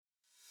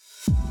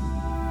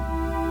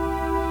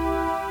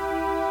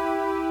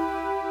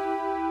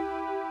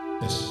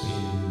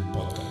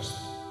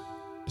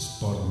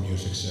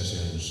music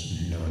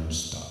sessions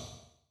non-stop.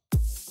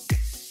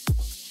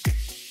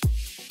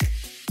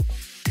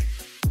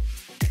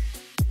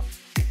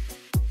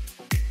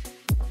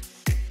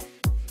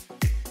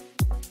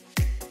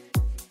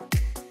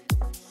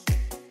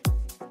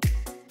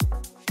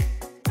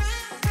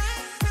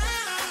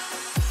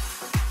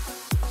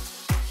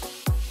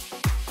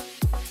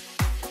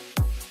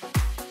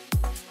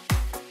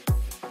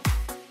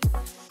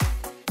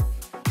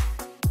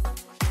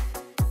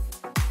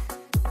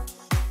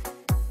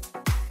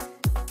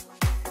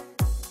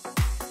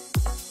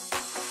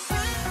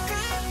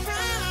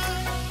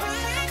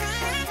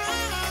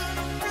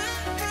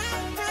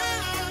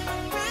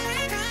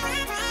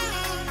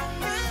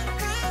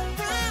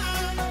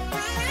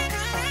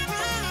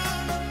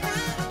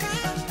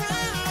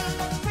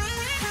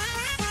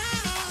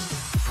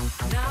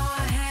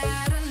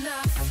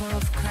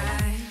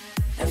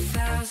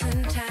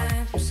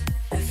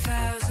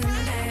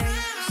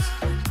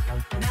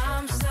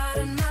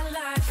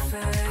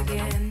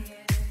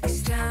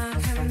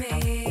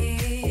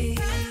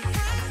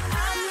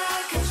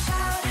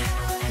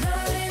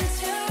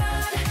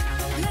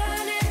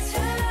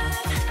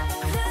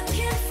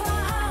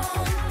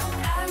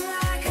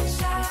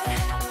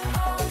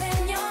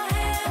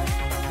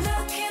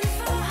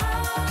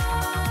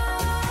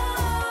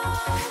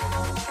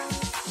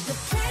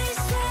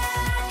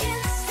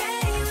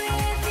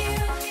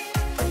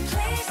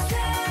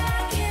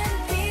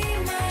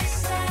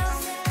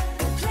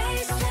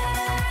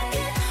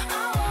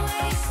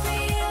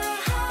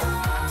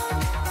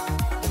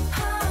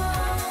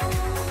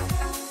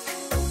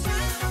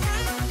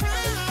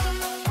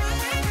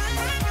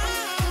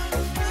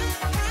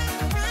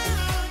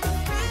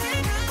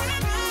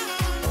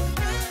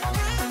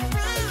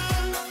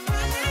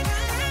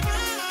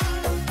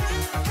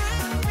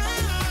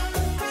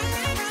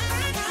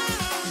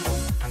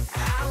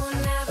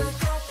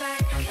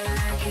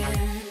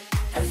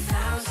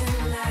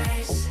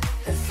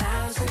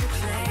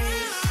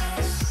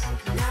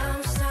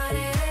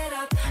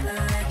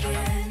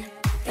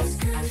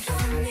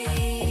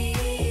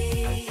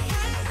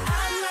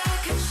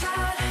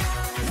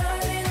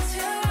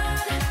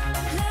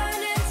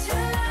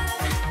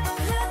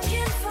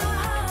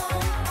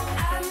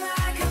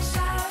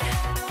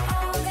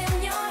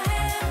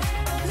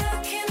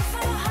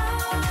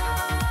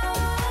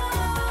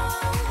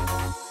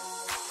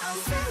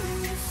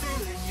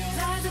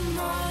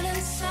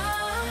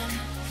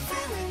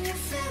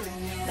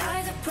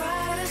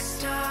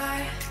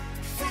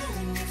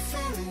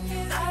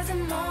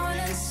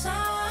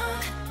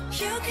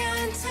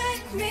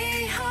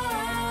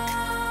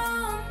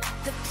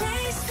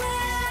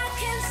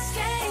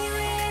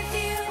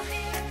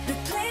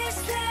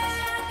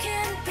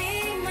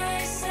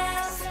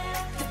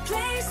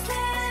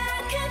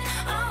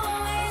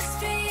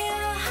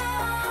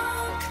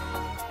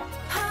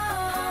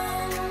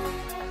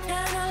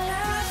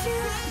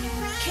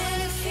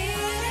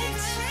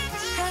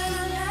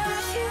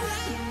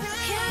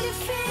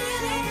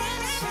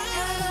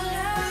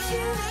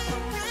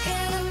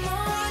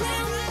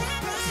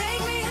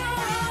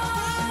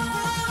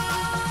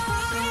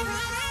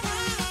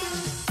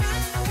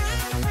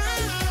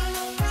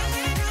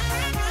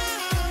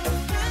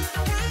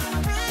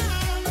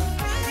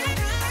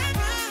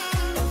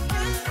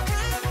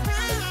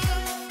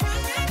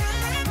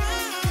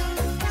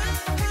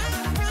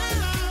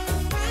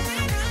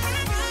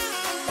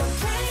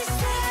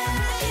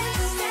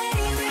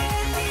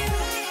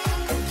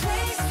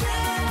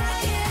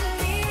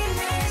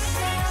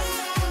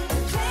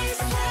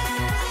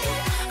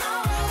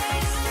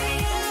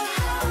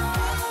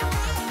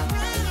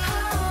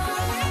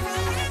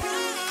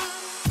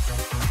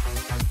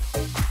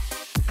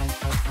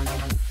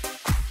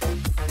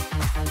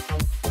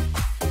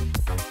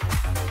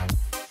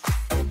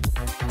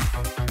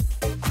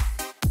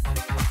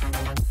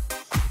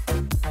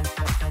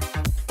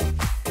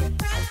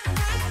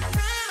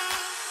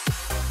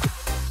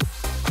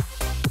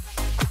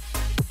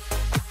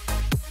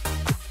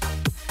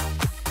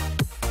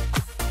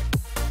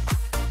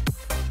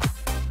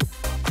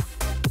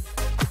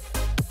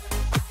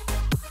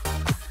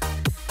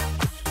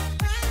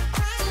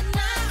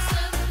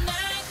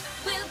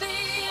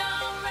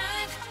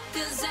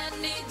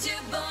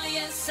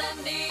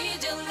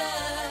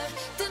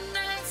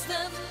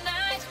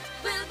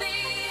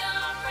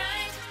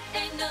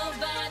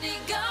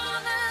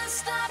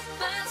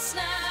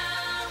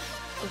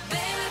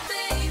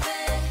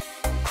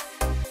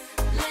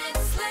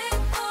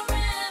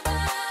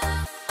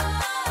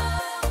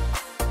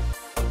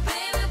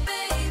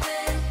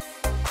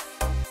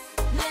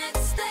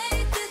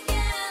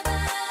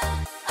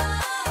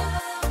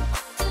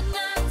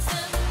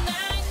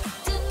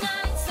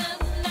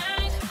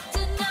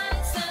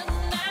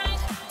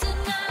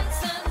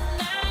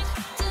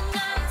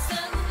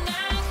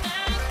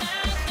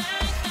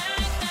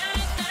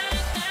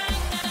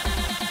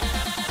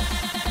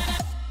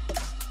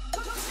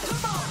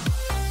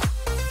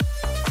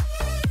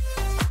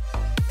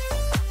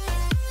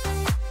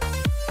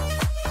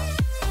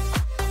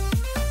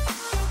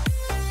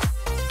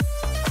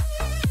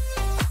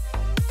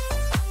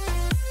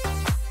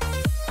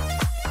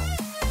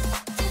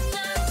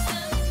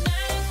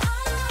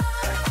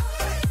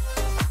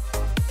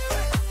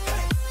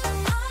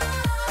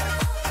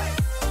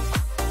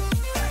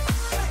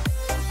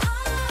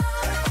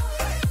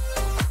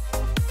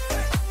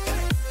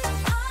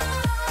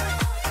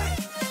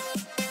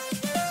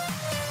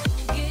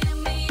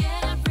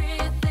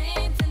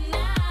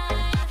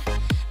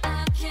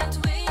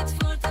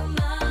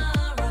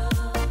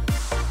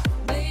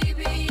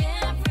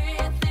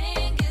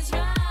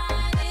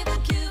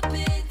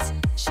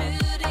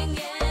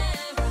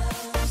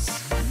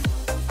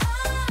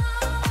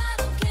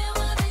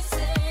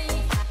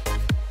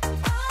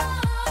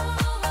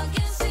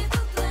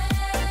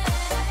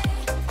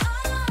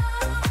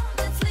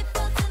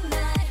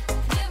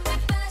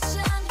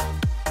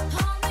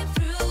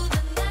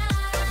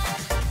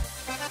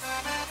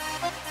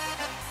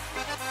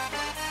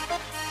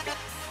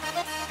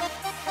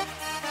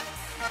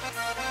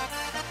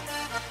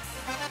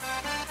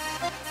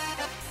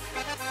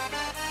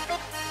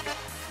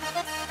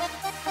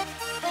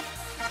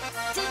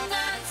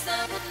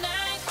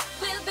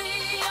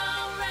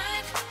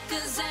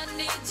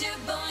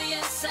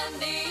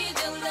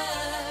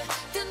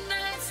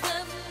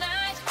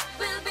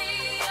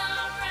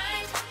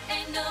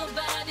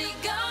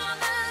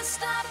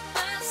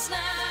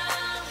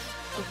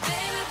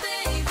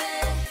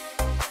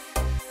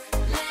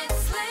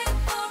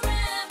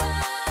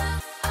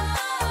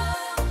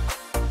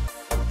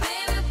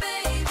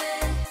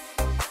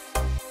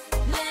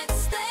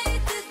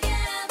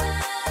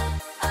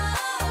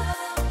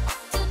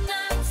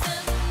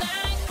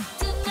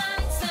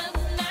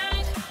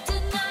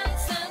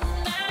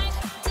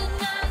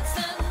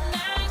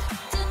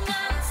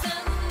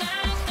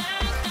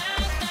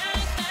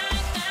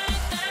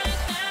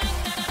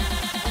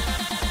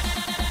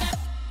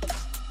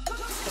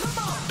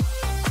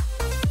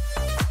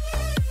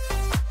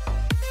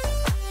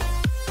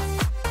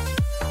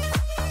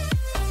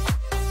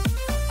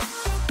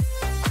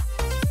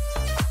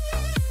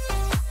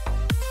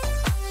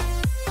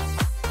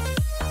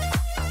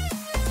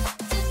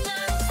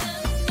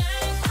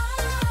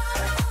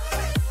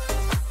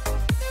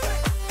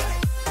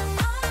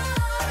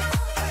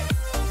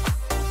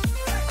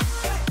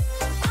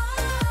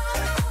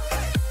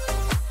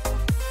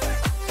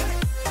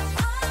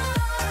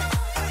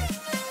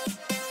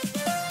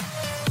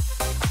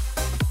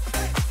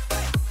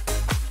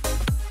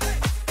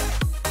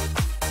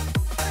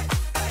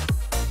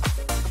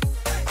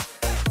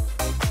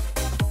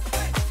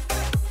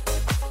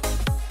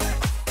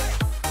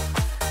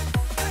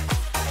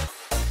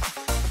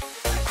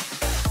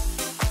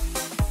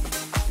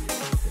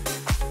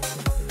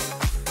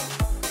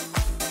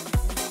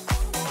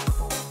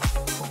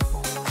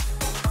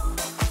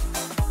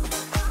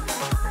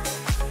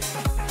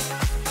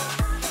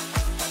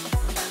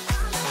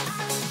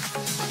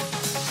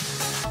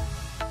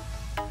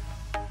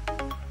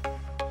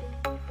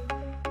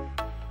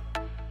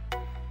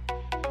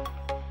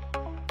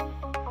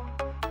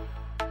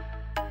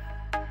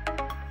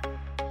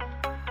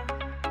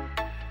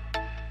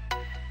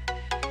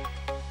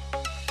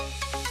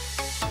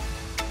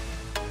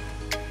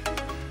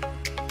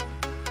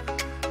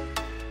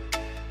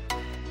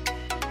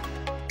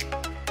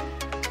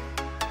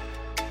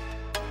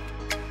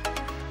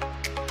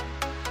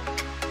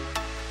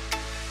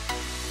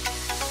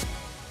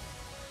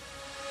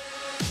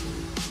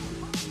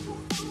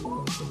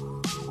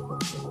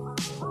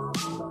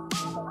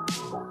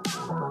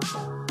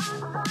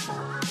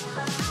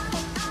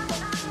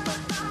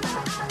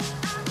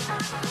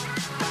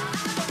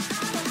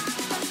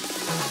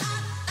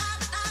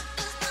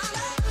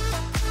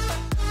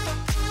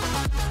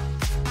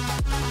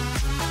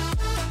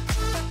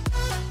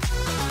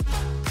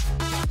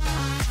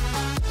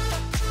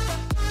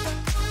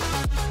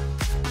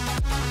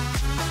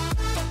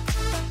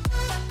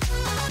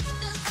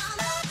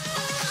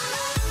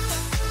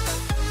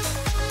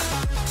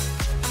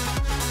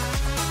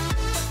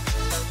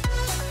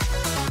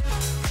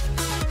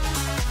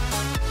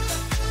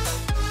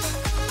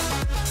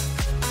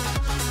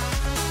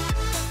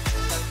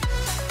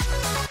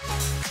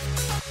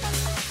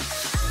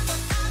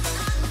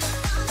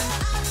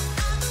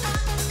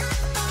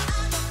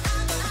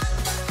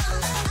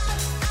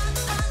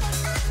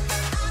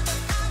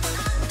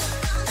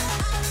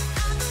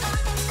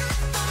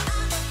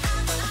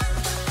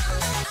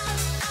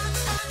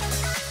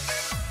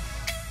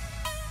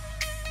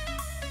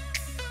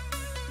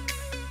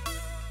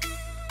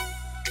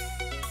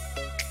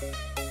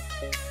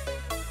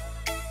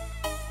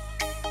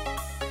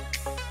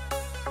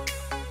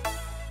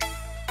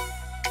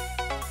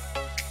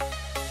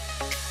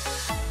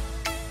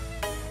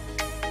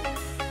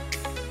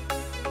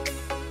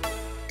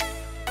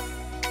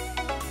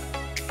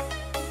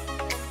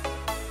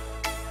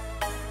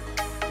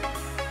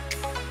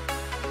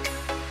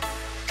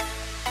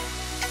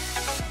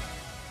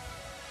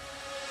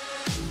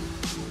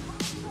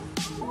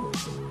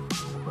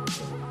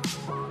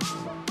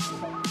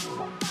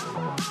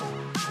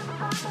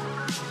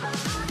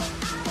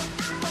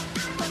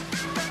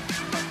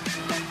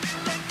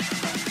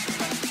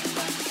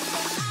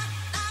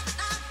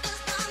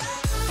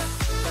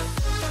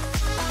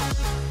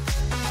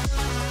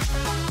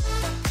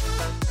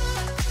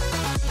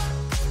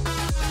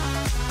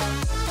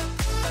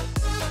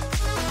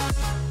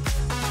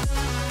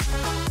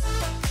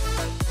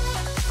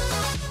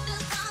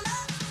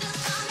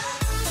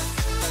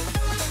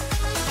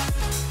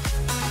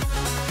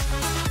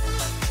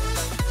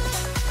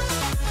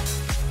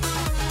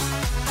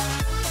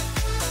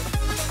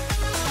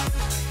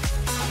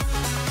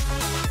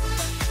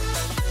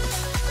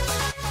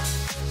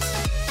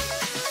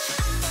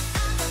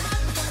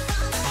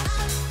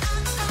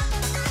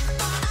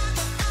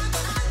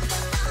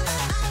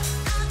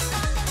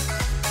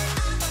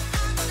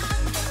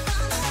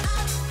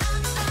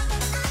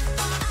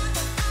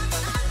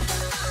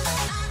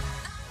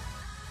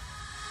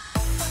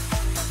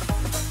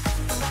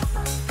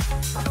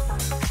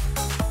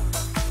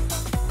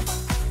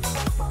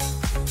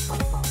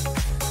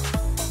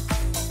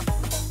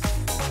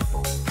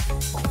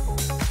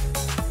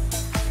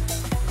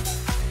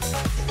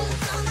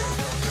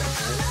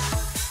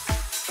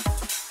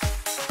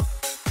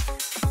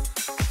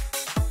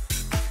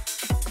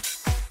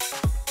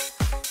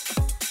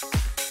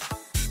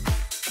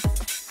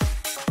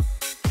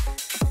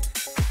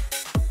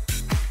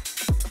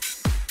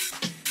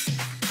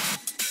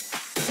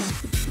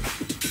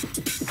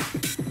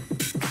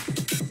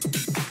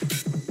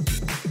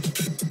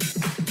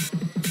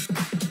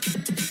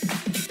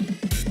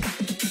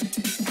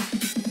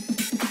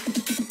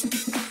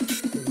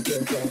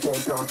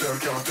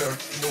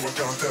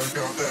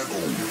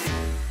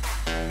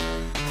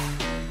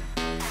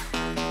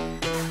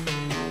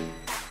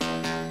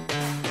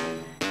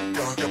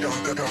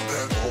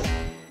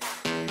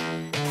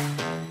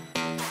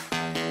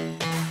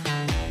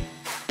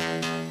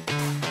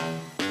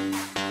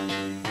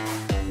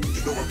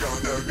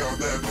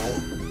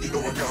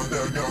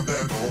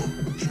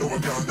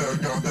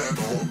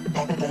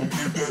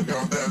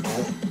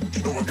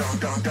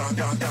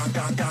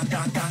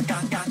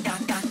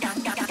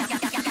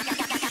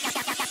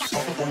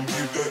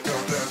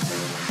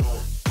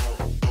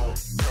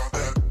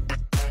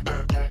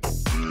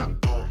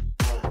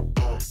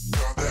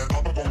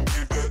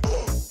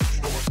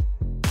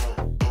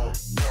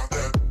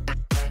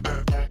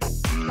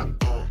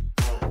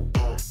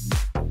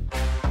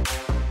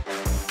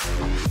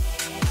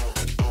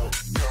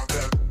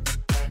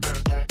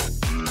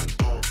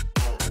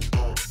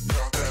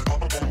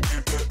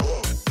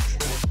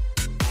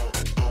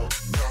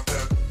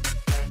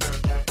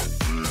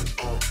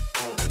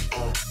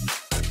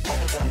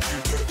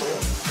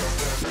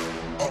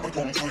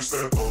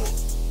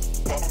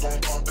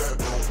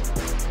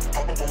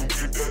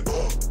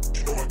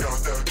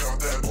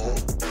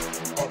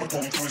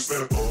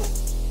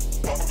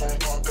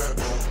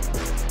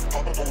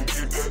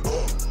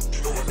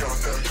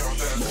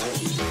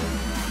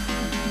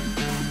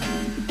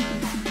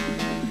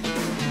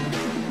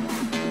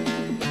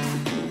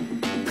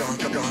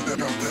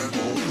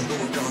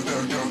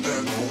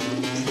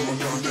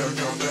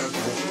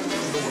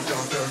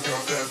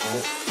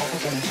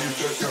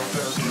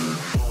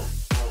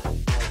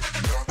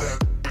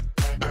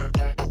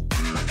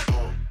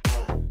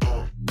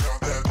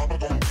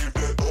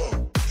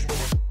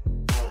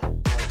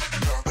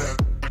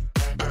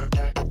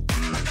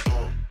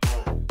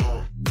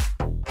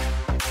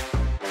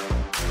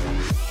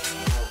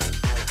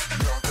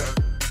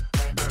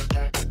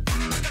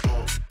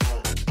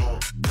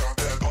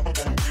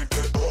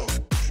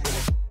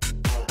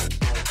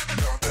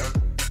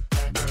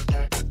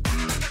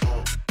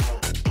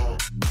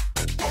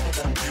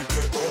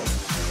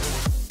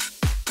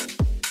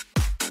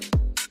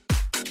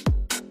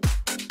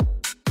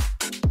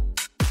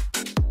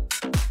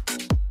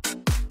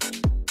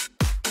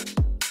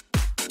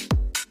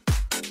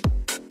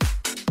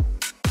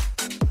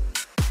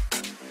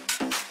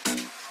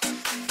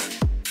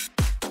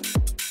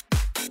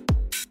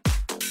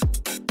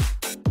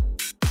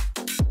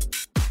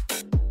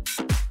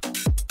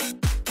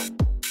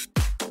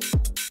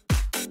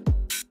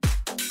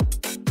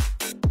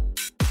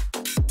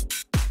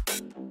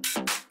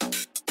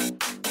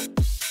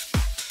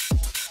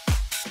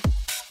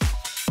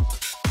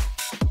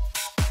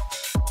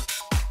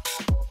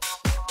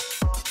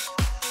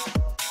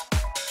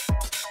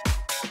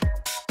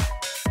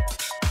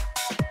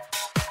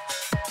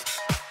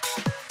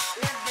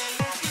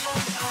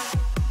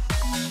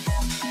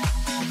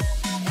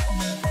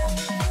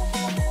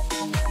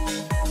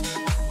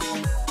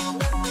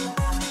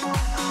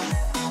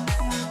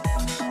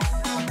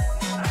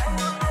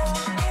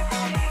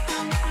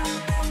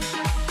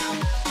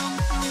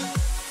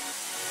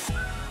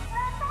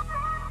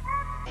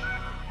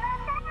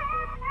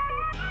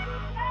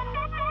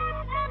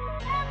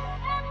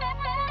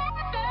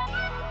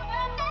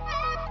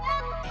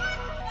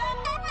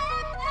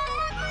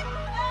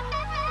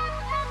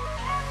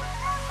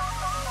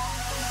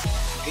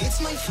 It's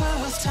my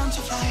first time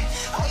to fly.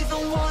 I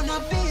don't wanna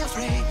be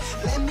afraid.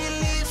 Let me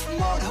live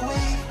more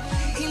away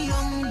in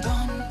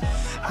London.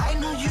 I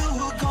know you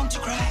are going to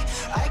cry.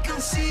 I can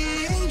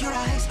see in your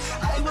eyes.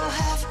 I will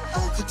have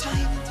a good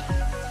time.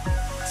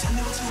 Tell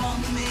me what you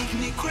want, make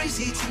me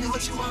crazy. Tell me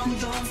what you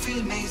want, don't feel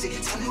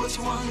amazing. Tell me what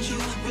you want, you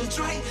will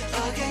try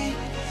again,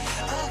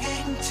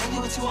 again. Tell me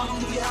what you want,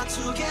 we are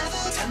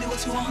together. Tell me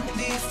what you want,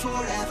 live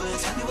forever.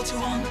 Tell me what you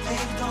want,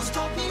 babe, don't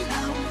stop me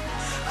now.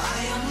 I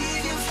am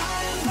leaving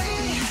far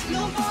away.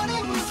 Nobody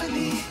will find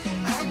me.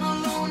 I'm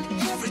alone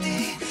every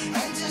day.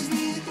 I just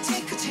need to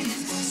take a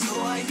chance.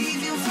 So I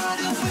leave you far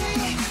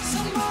away.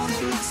 Somebody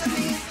looks at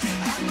me.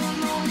 I'm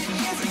alone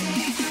every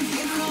day.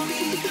 You call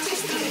me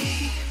this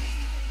day.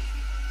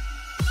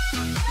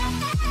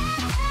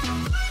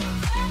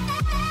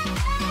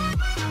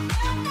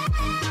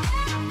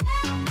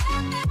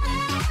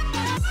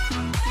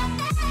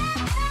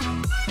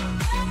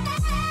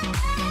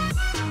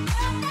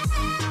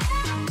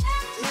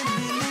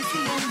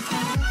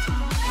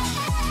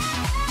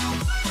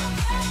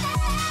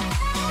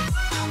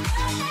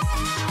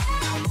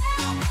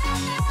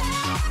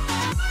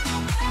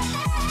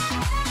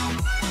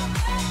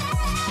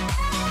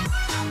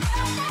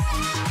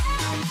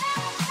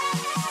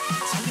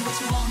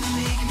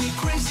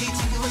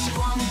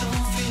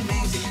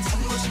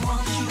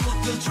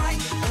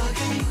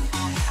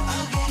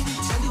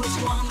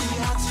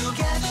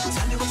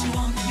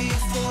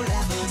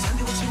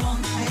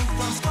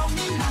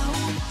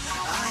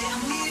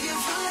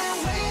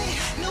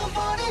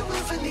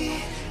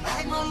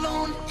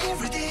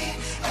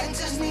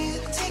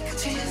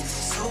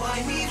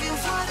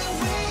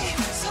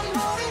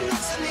 Somebody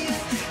looks at me,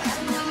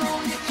 I'm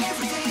alone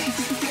every day.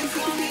 You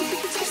call me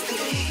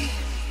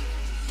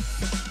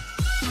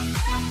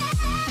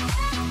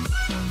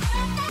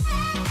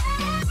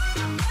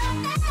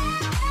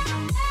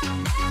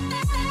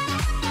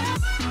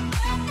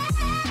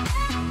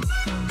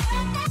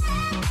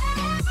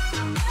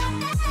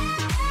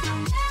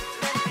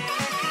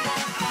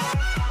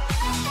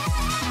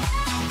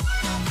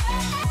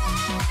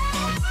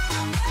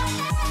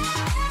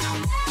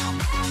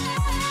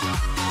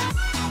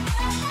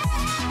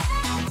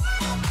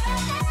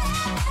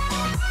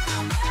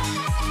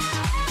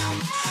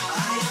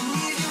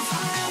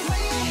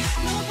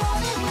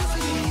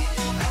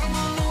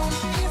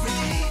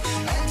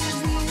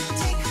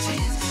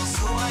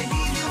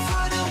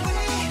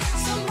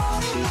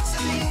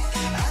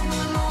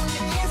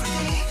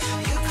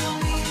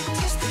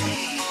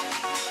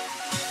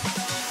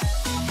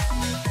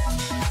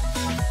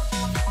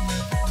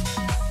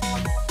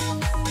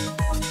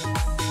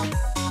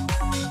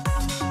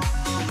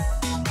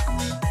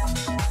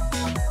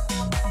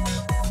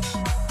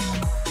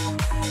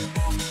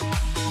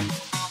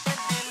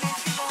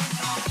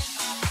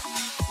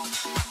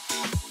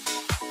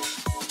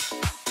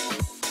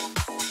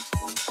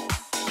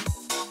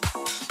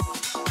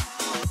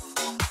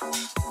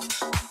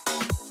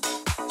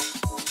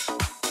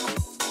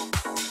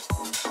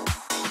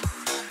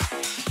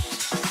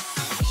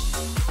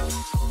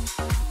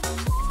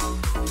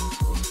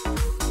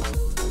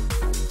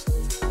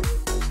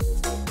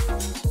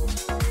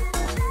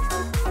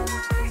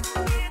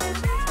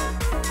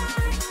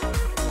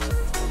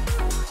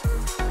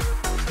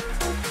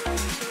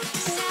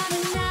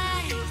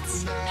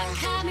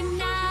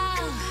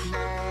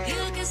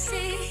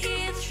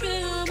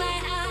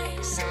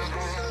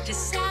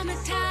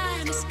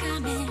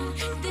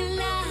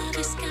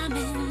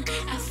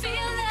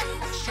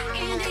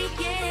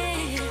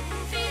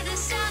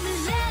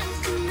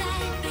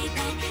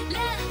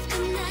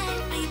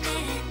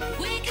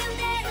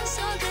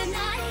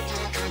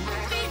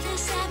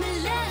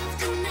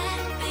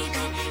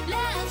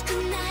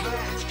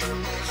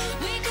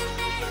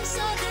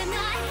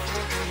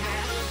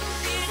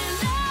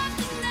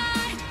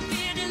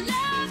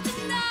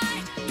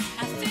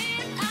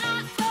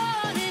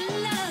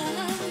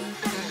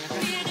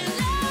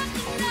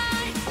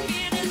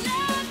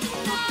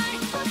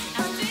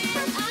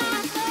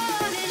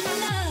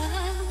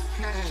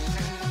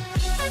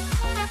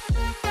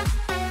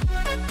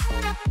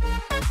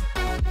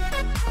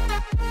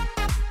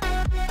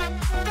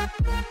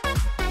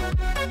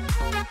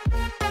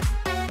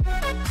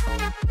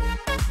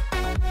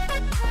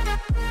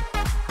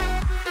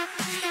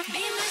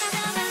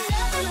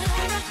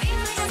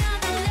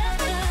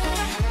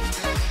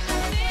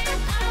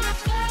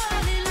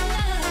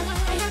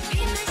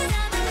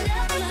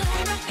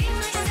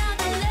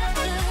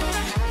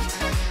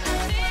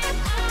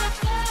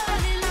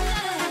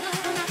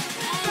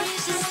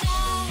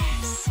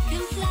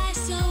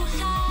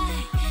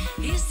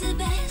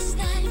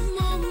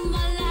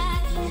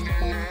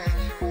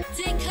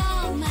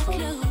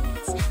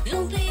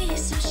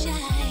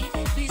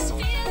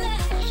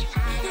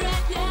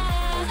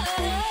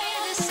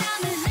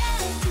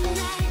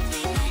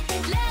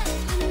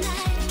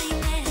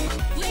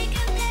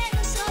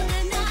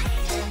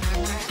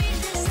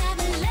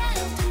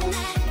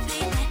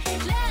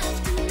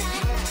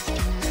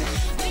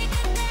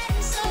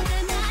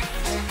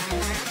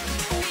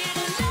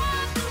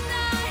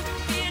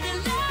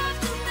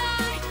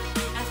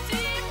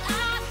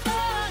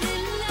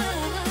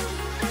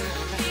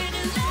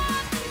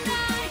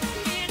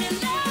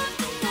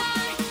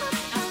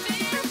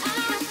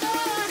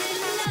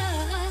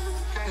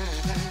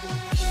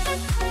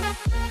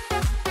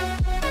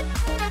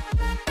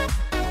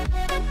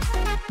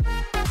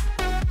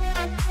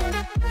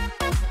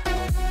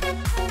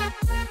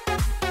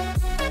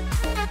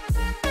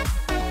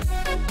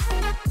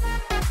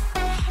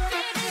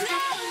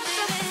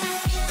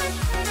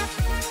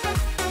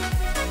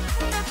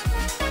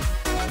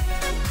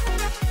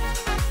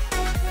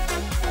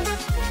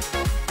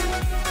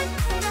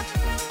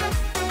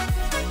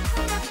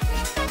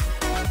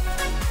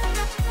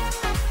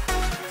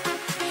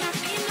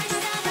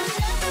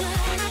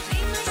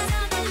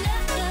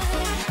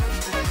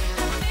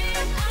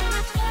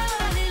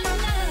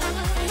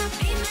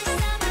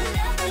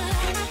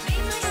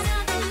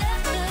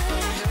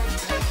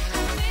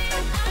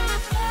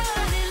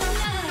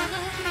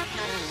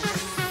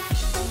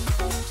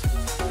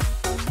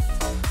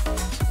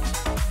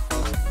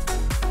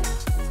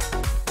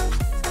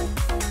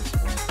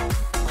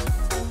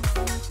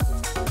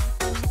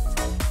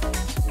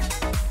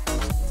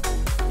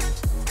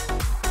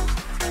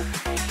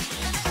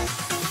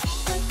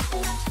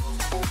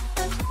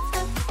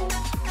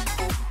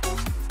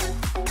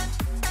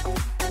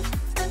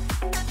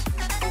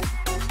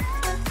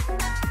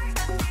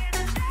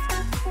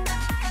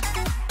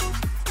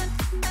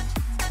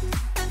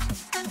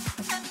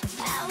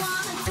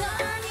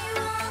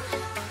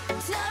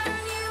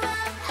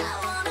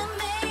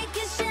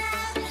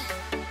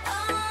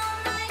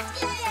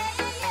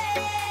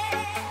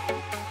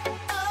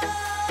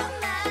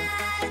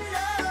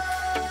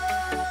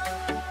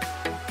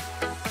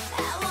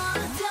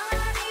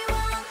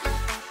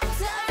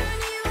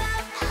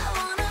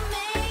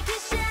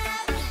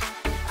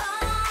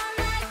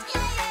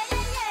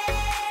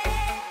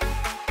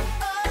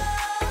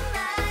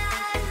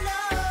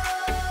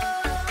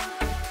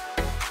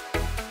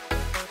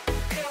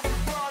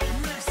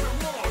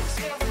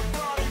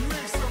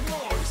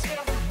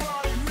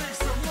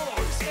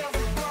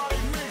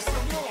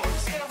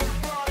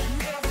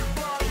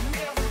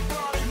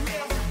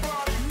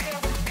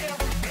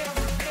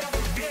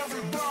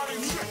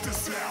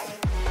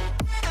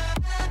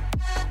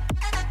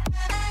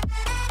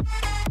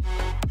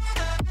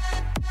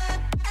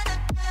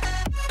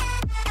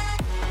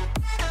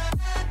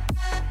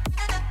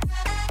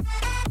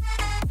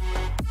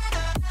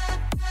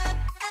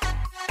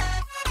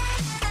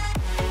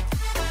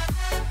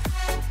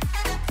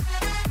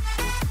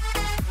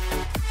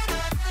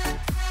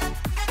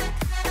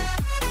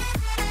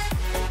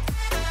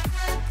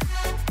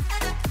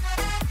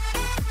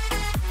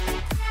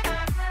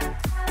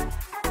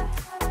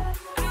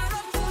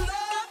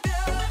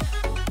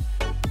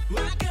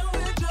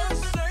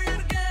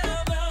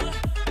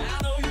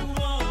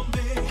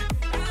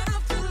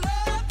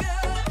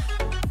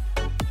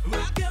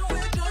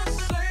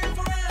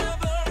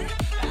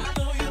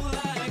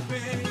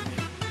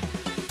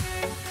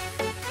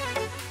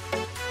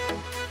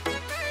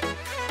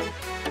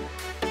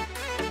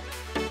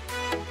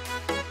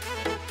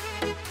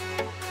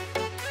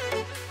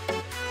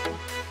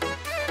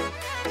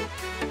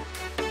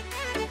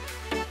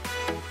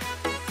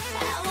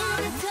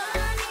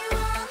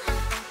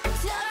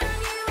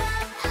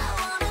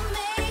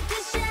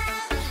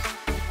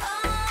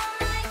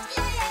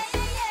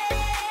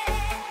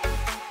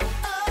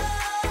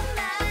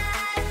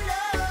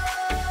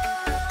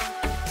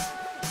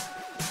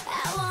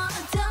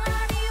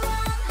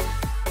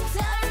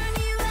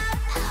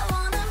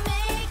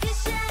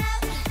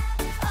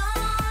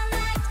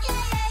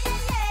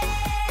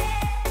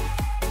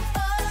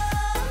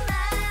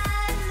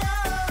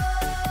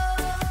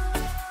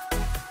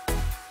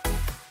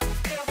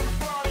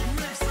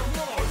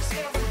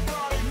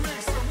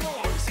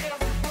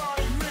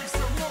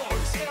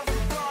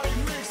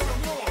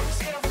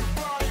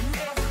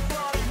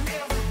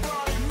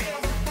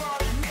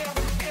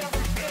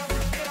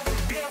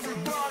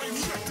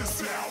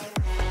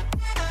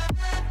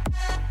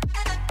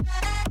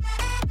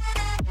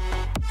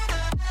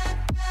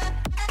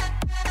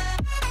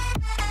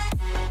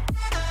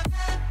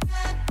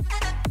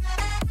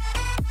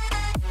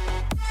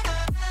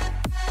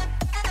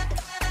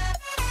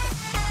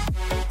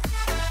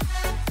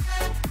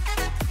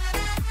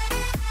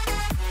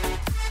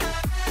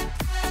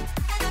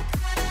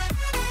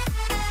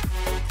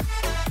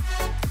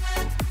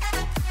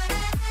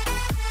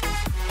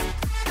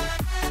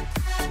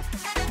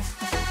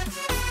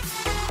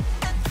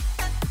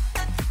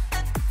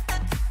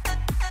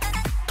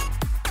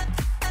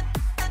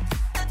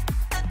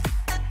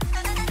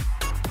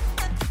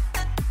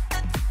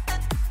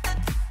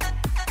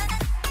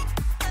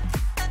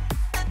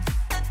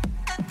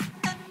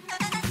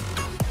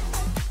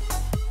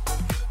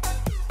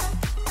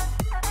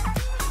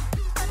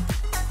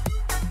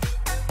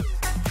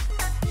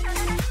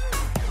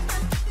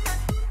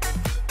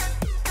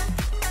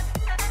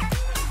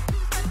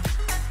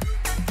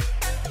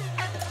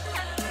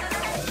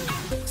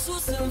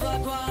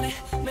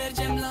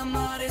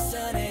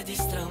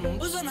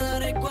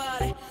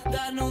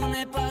dar nu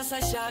ne pasă,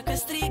 așa că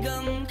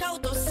strigăm.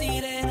 Caut o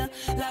sirenă,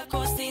 la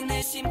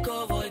Costine simt că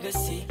o voi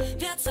găsi.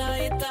 Viața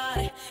e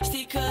tare,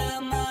 știi că la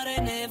mare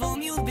ne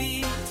vom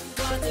iubi.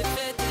 Toate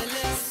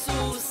fetele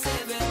sus, se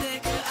vede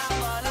că au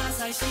balans.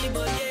 Hai și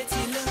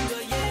băieții lângă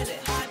ele,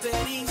 hai pe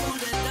ringul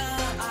de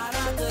dan.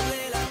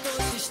 Arată-le la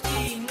toți și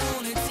știi, nu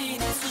ne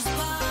ține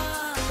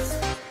suspans.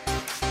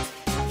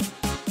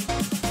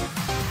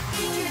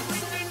 DJ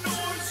bring the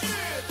noise,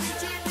 yeah.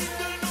 DJ bring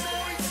the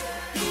noise.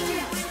 DJ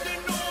bring the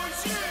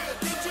noise, yeah.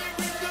 DJ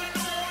bring the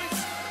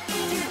noise.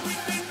 DJ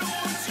bring the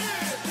noise,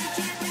 yeah. DJ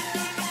bring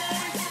the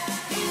noise.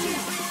 DJ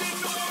bring the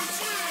noise,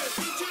 yeah.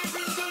 DJ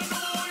bring the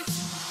noise.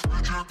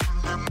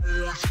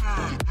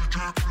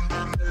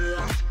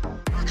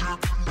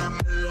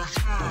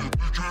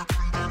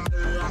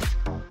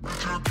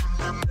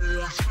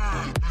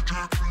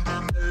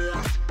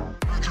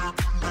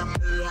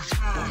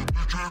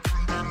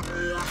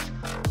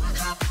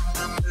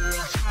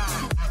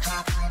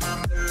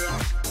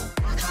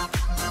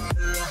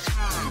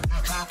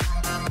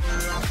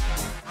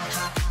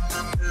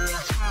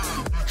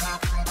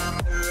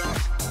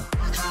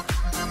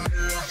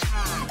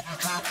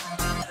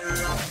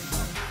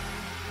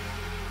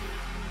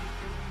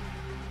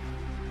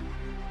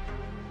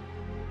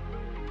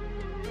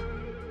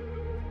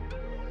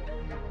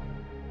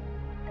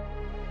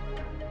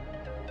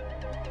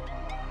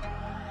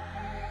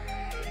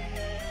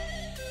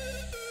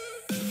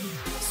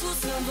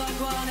 Sus în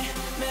vagoane,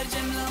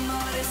 mergem la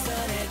mare să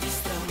ne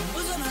distrăm.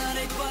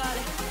 Buzunare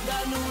goale,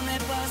 dar nu ne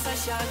pasă,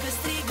 așa că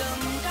strigăm.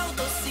 Caut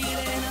o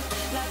sirenă,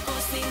 la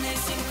Costine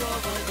simt că o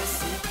voi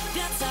găsi.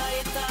 Viața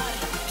e tare,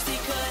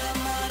 știi că la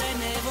mare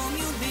ne vom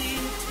iubi.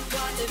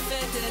 Toate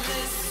fetele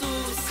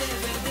sus, se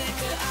vede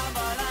că au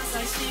balans.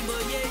 Hai și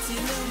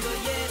băieții lângă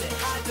ele,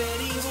 hai pe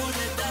ringul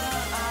de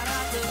dan.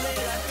 Arată-le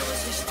la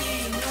toți și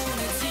știi, nu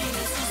ne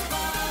ține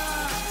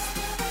suspans.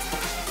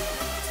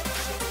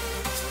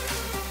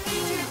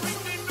 DJ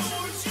bring the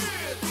noise,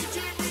 yeah. DJ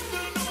bring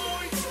the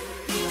noise.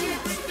 DJ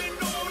bring the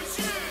noise,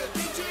 yeah.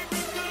 DJ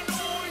bring the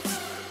noise.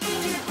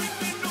 DJ bring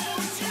the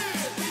noise, yeah.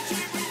 DJ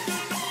bring the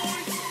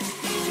noise.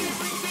 DJ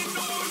bring the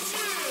noise,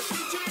 yeah.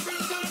 DJ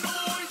bring the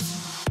noise.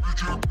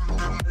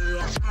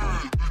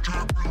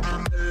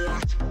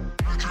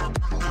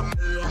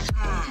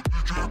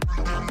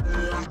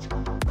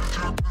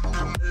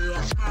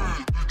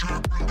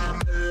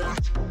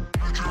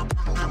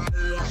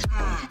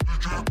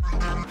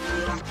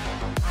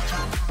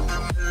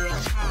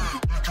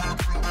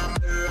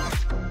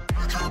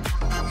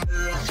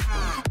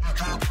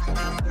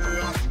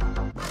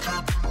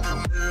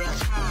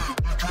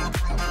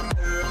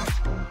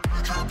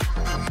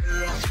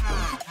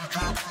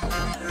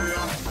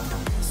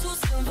 Sus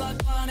în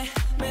vagoane,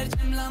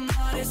 mergem la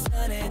mare să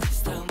ne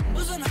distrăm.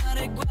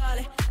 Buzunare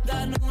goale,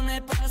 dar nu ne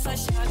pasă,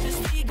 așa că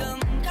strigăm.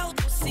 Caut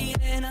o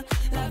sirenă,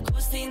 la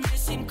Costine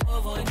simt că o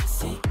voi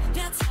găsi.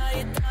 Viața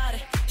e tare,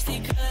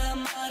 știi că la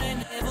mare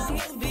ne vom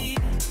iubi.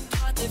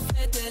 Toate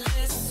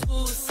fetele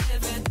sus, se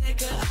vede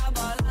că au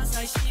balans.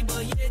 Hai și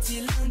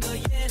băieții lângă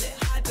ele,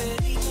 hai pe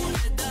ringul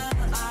de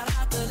dan.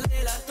 Arată-le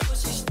la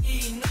toți și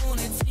știi, nu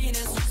ne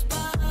ține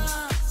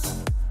suspans.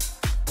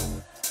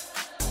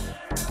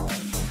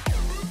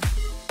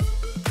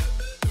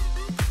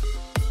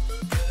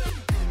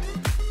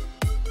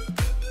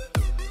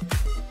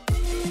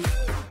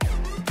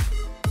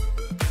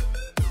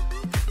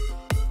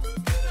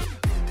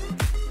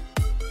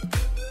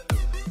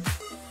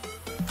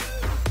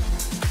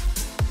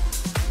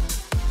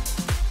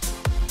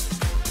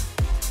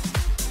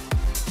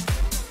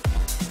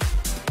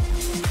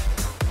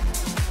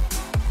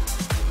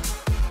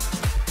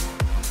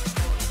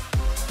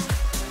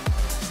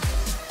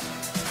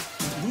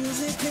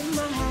 Music in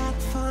my heart,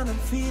 fun, I'm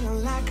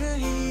feeling like a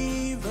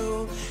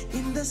hero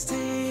in the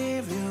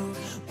stereo.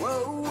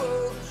 Whoa,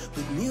 whoa.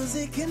 With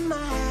music in my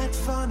heart,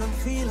 fun, I'm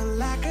feeling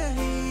like a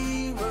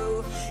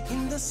hero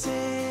in the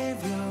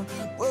stereo.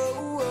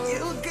 Whoa, whoa.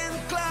 You can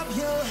clap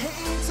your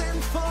hands and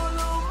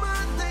follow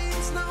my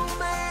dance, no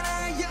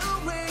matter your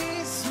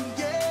race.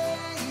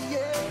 Yeah,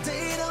 yeah.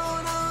 They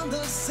don't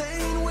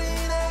understand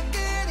when I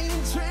get in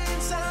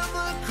trance. I'm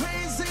a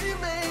crazy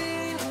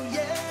man.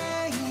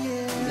 Yeah,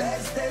 yeah.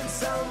 Let's dance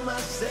on my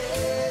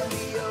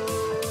stereo,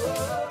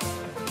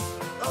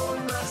 on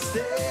my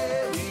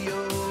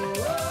stereo,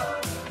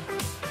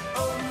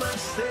 on my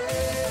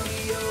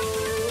stereo,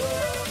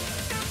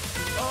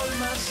 on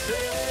my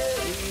stereo.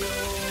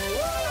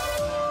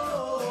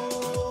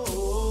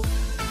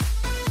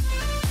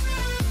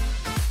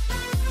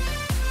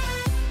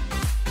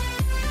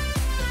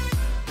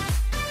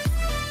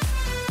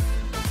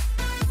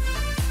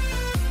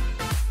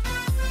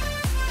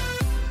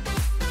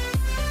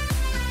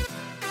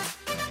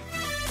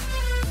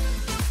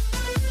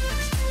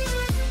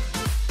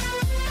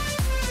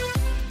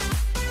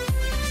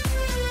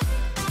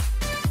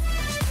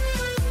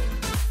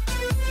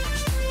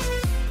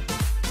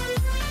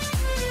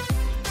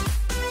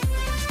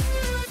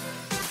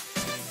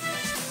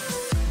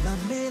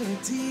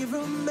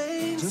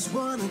 Remains. Just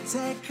wanna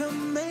take a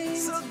main,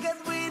 so get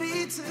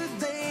ready to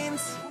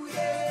dance.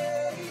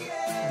 Yeah.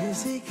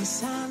 music is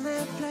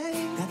silent play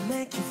that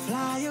make you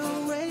fly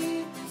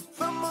away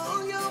from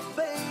all your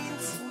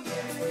pains.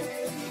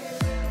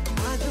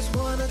 I just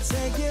wanna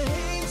take your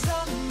hands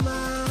on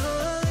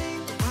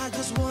mine. I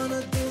just wanna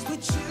dance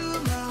with you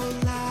my whole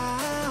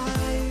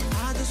life.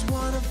 I just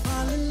wanna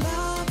fall in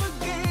love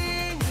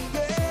again.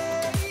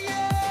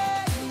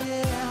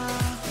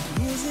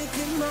 Music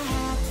in my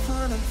head,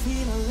 fun, I'm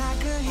feeling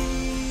like a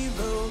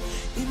hero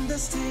in the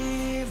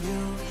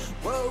stereo.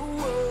 Whoa,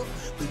 whoa.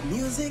 With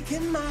music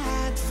in my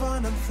head,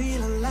 fun, I'm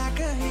feeling like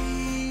a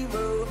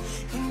hero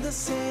in the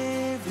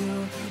stereo.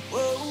 Whoa,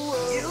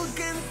 whoa. You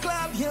can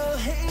clap your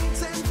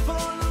hands and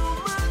follow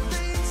my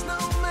dance, no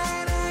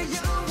matter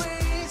your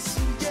race.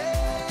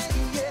 Yeah,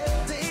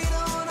 yeah. They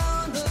don't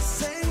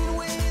understand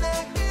when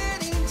I get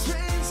in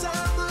trance.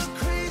 I'm a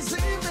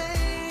crazy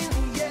man.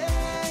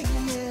 Yeah,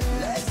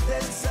 yeah. Let's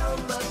dance on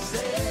my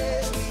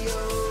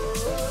stereo,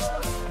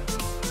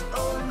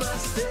 on my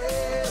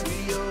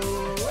stereo,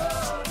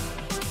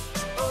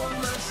 on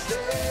my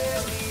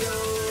stereo,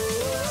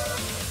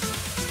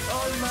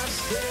 on my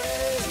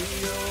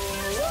stereo.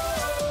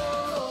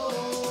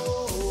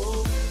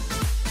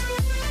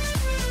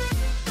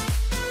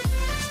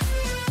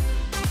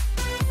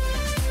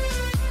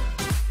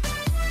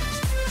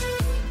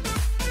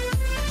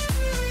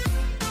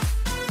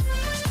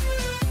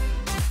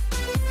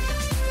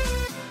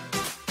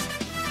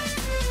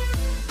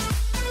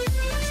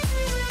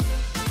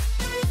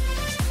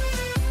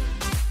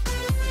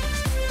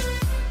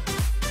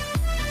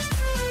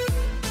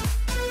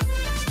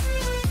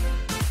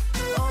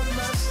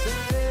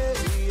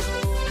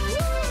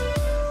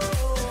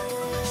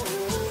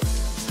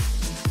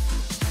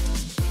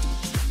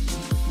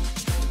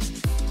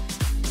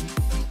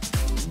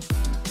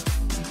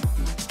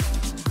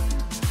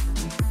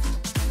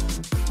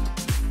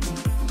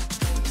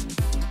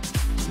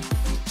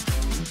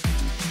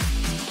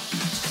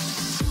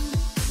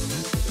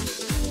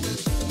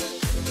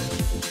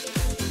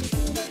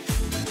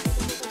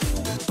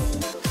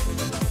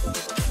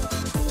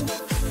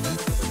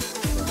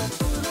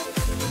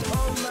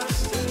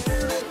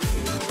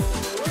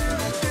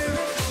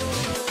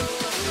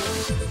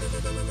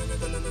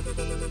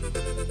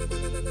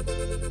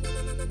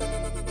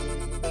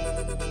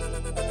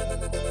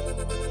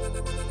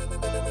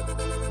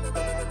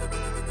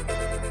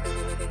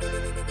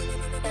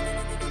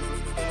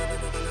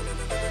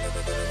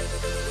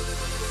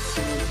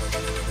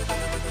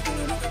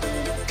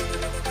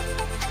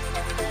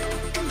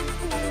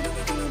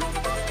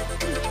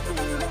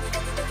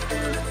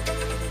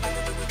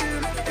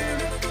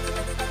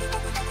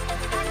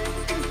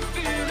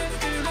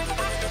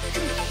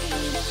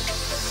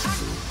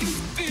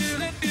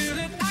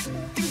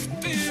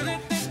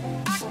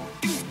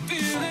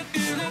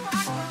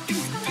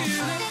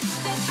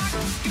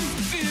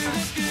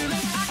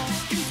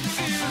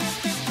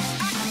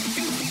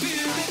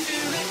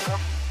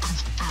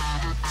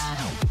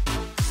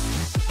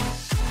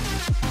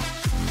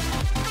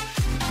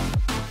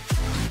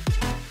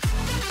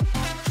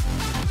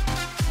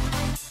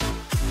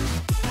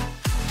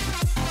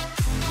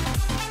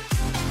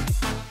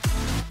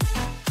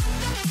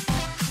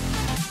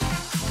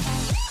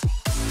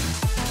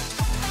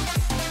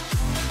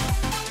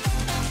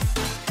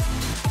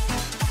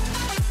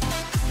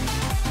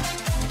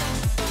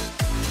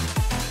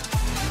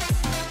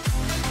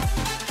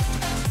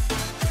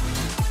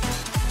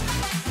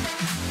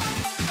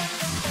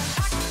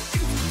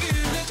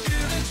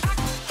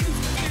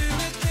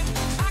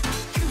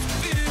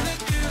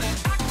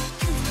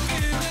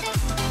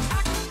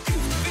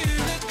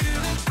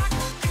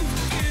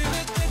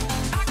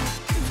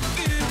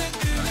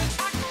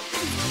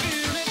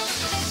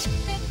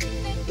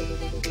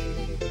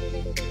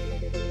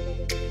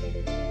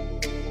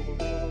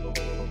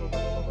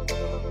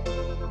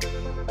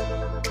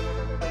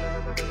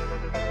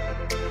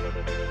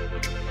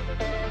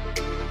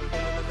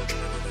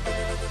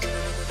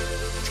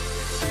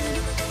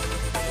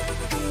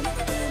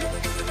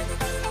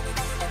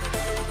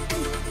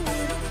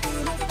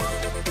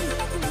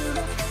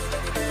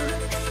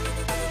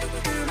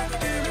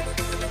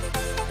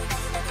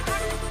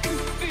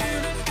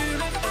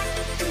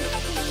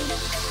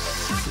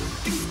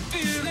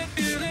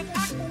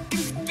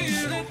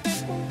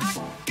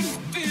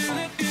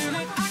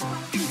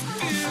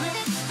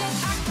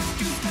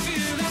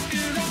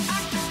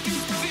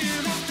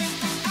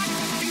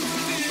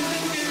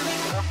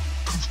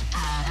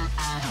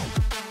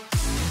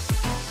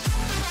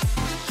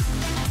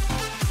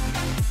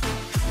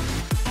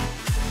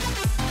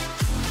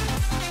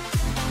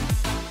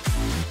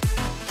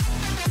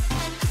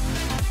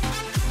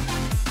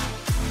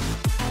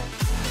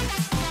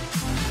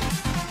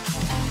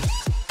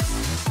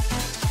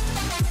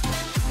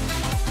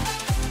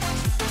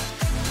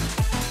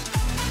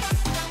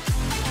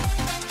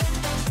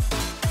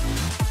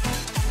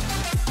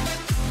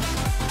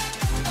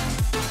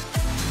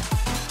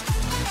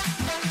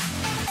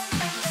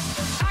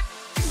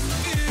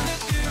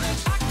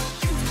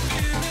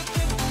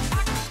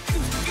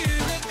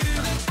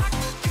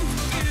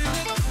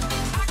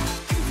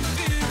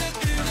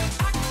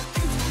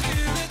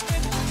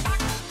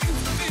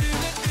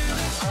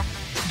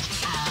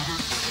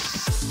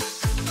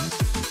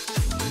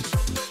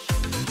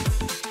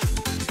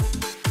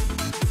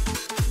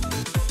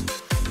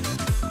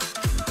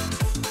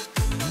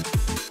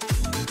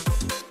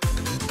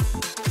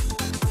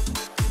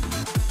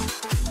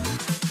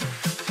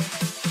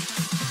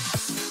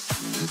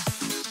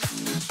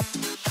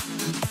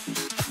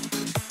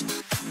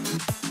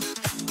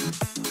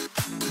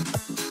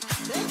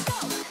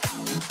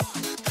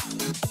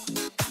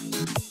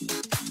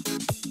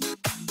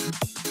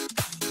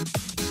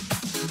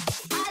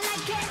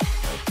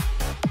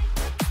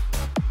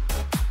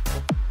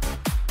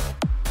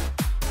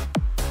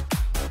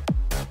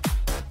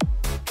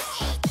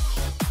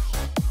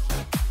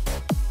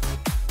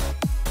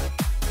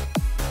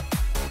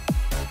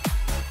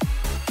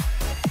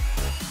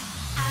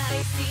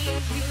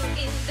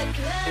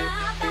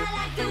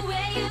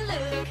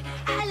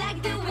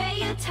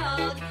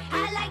 talk.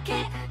 I like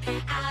it.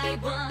 I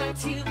want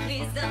to,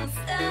 please don't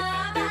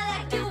stop. I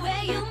like the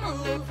way you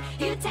move.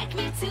 You take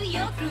me to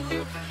your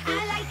groove. I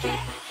like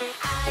it.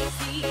 I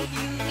see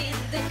you in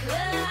the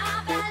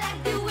club. I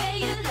like the way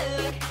you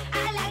look.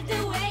 I like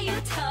the way you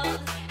talk.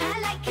 I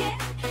like it.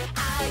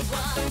 I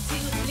want to,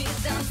 please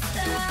don't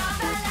stop.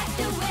 I like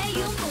the way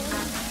you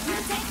move. You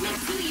take me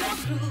to your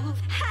groove.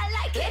 I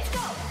like it. Let's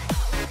go.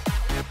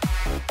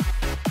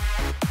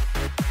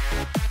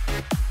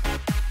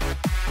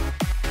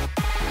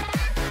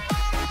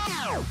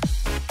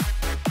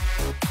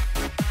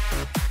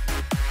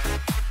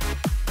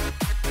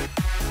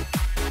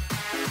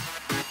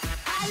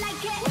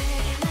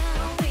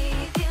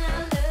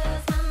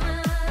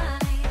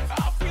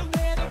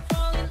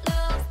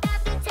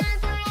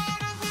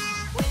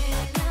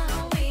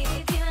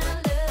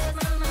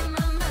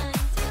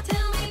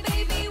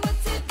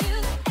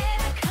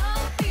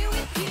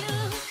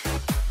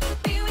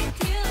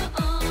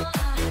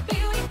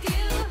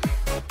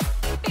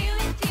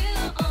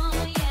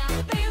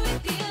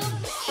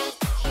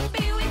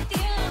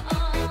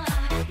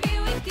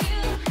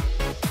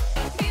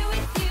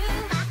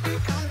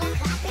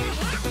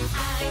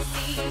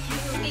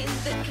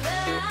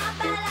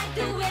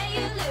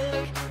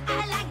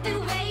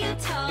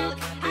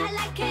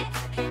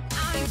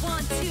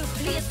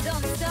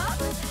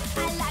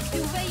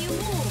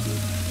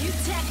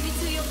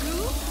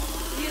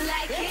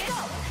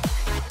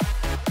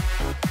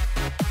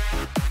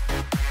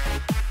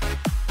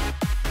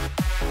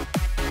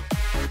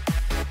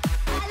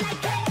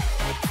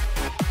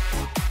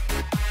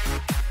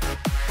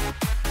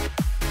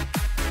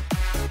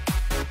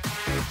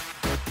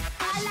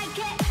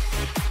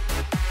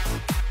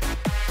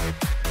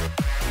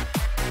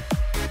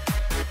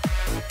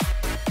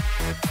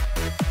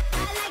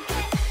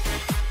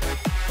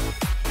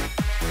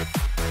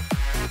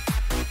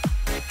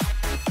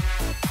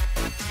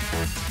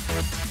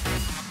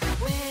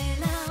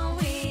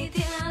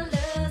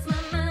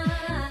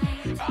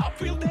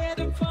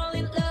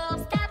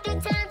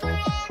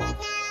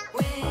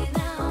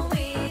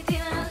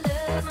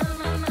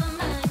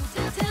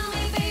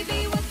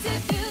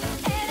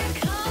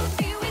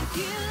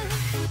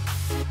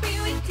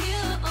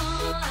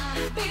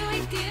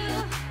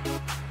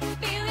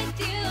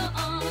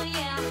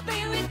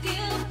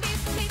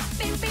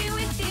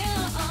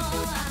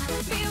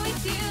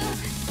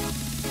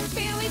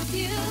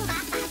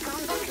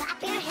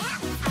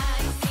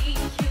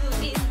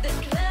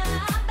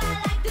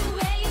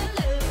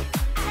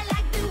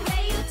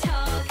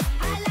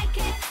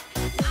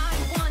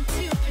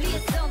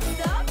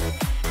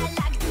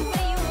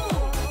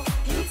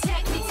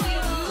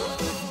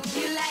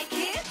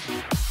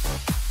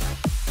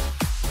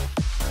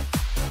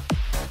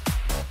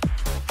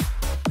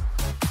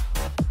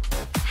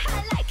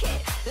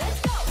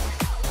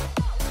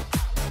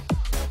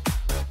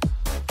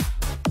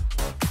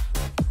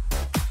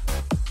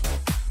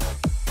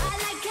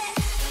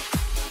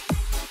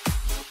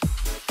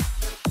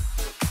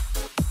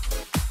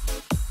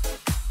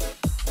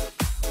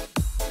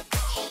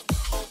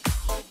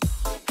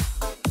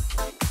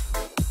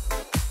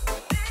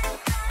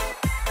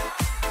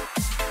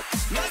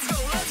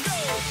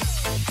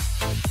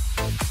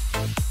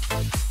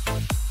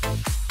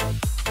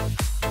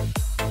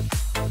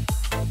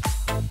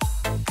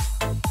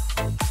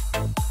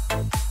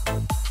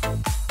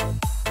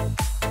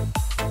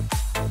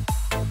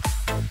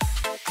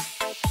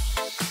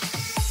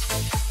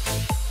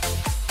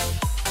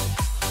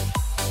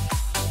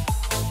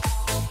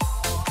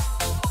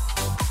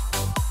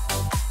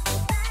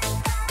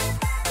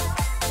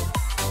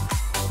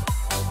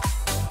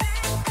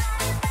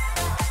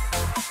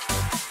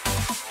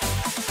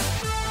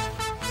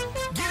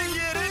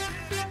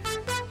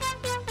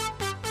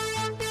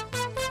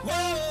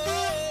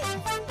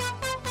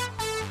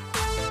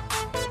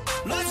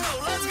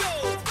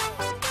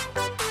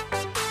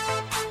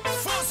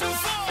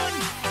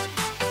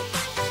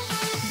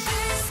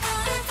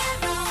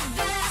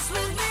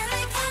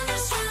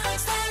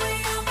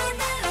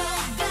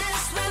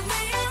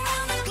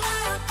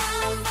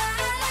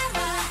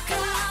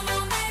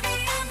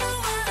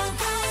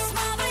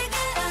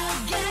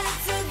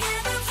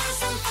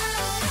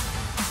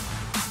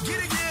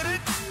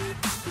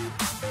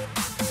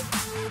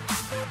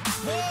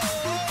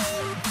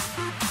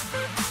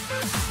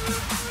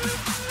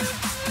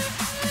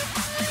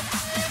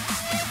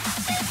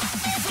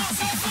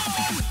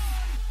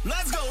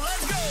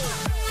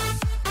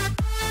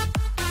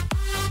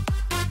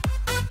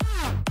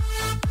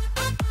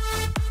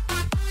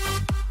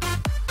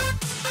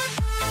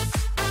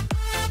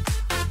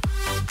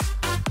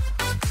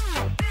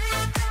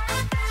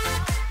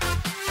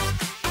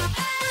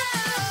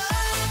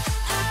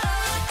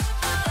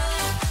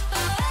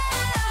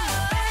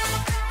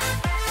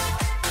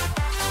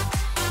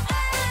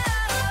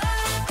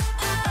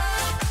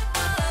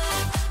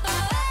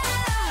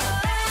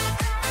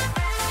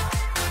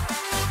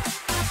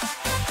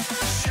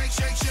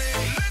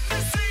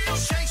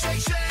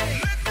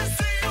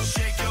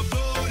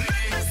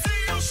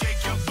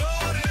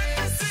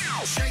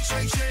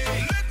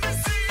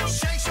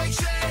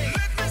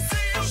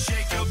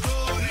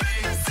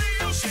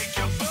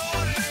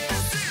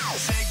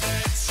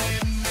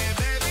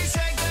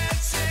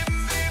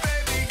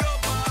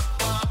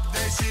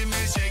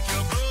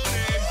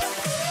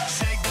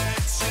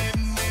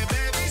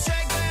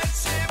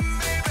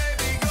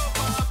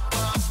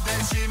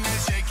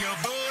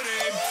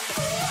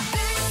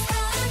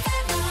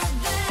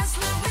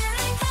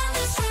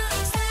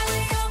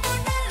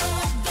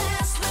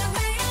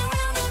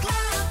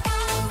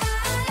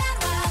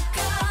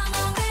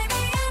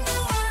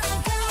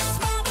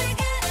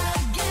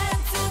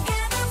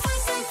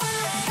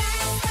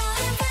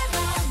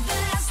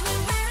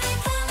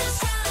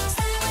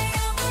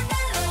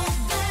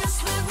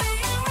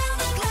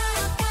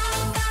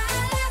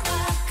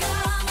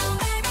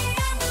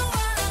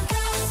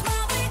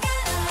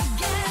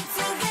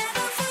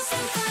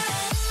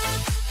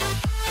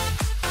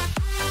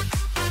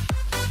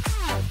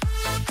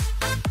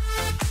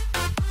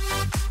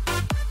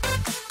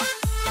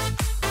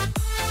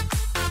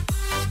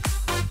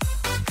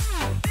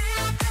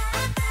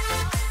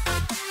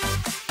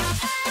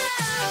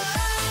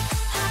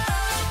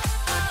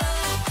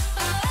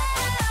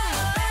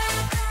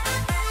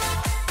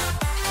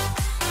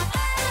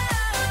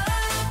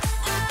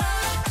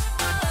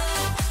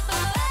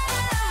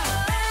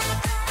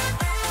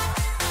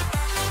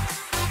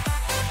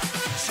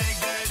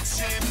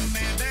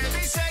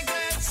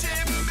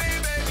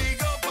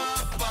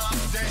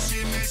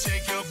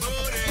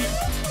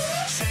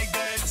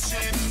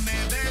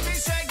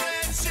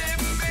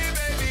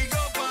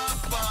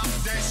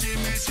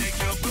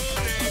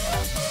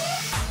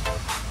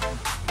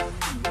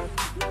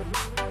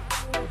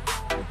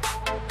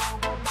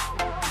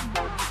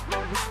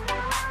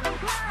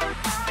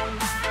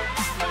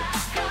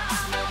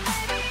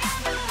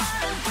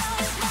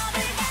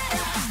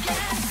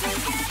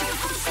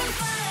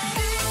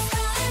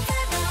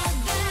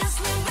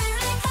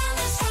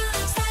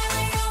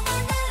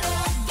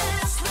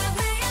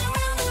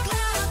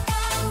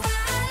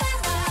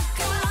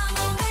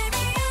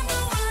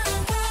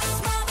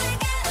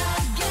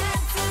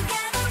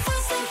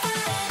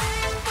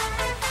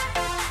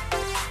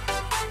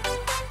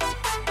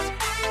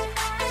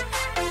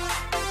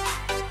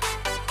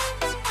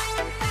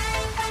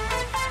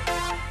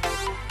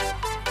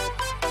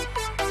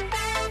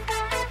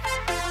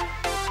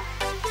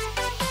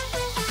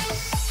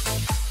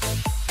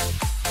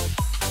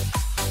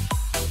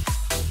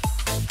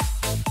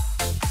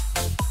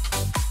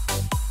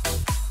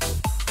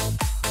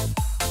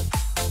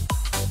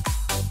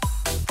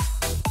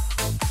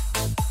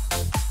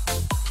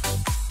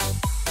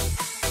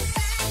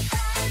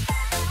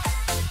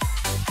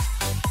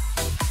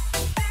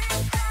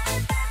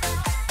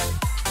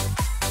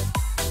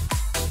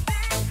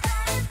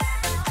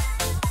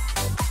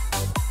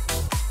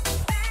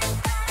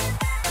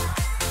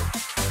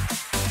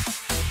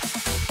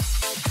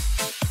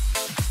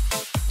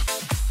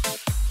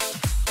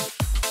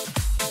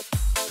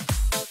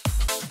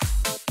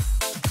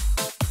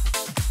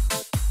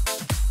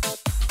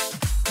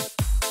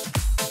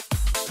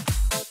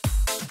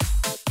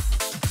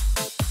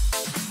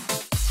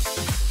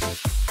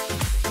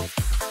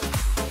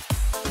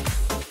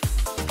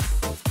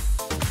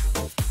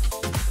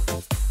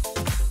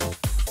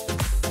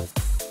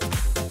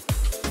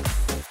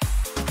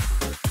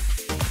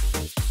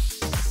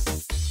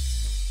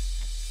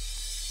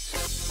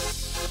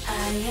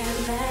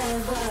 have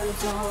never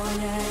done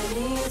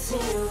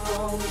anything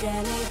wrong,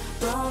 any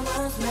wrong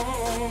was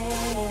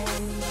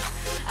made.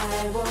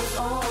 I was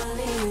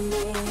only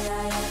me,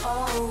 I am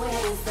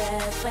always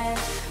there for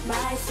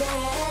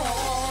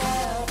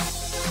myself.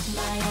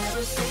 My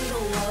every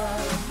single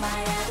word, my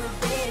every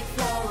big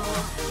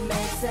flow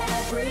makes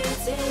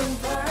everything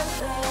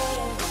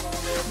perfect.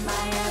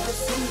 My every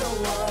single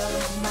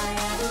word, my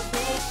every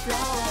big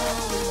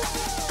flow.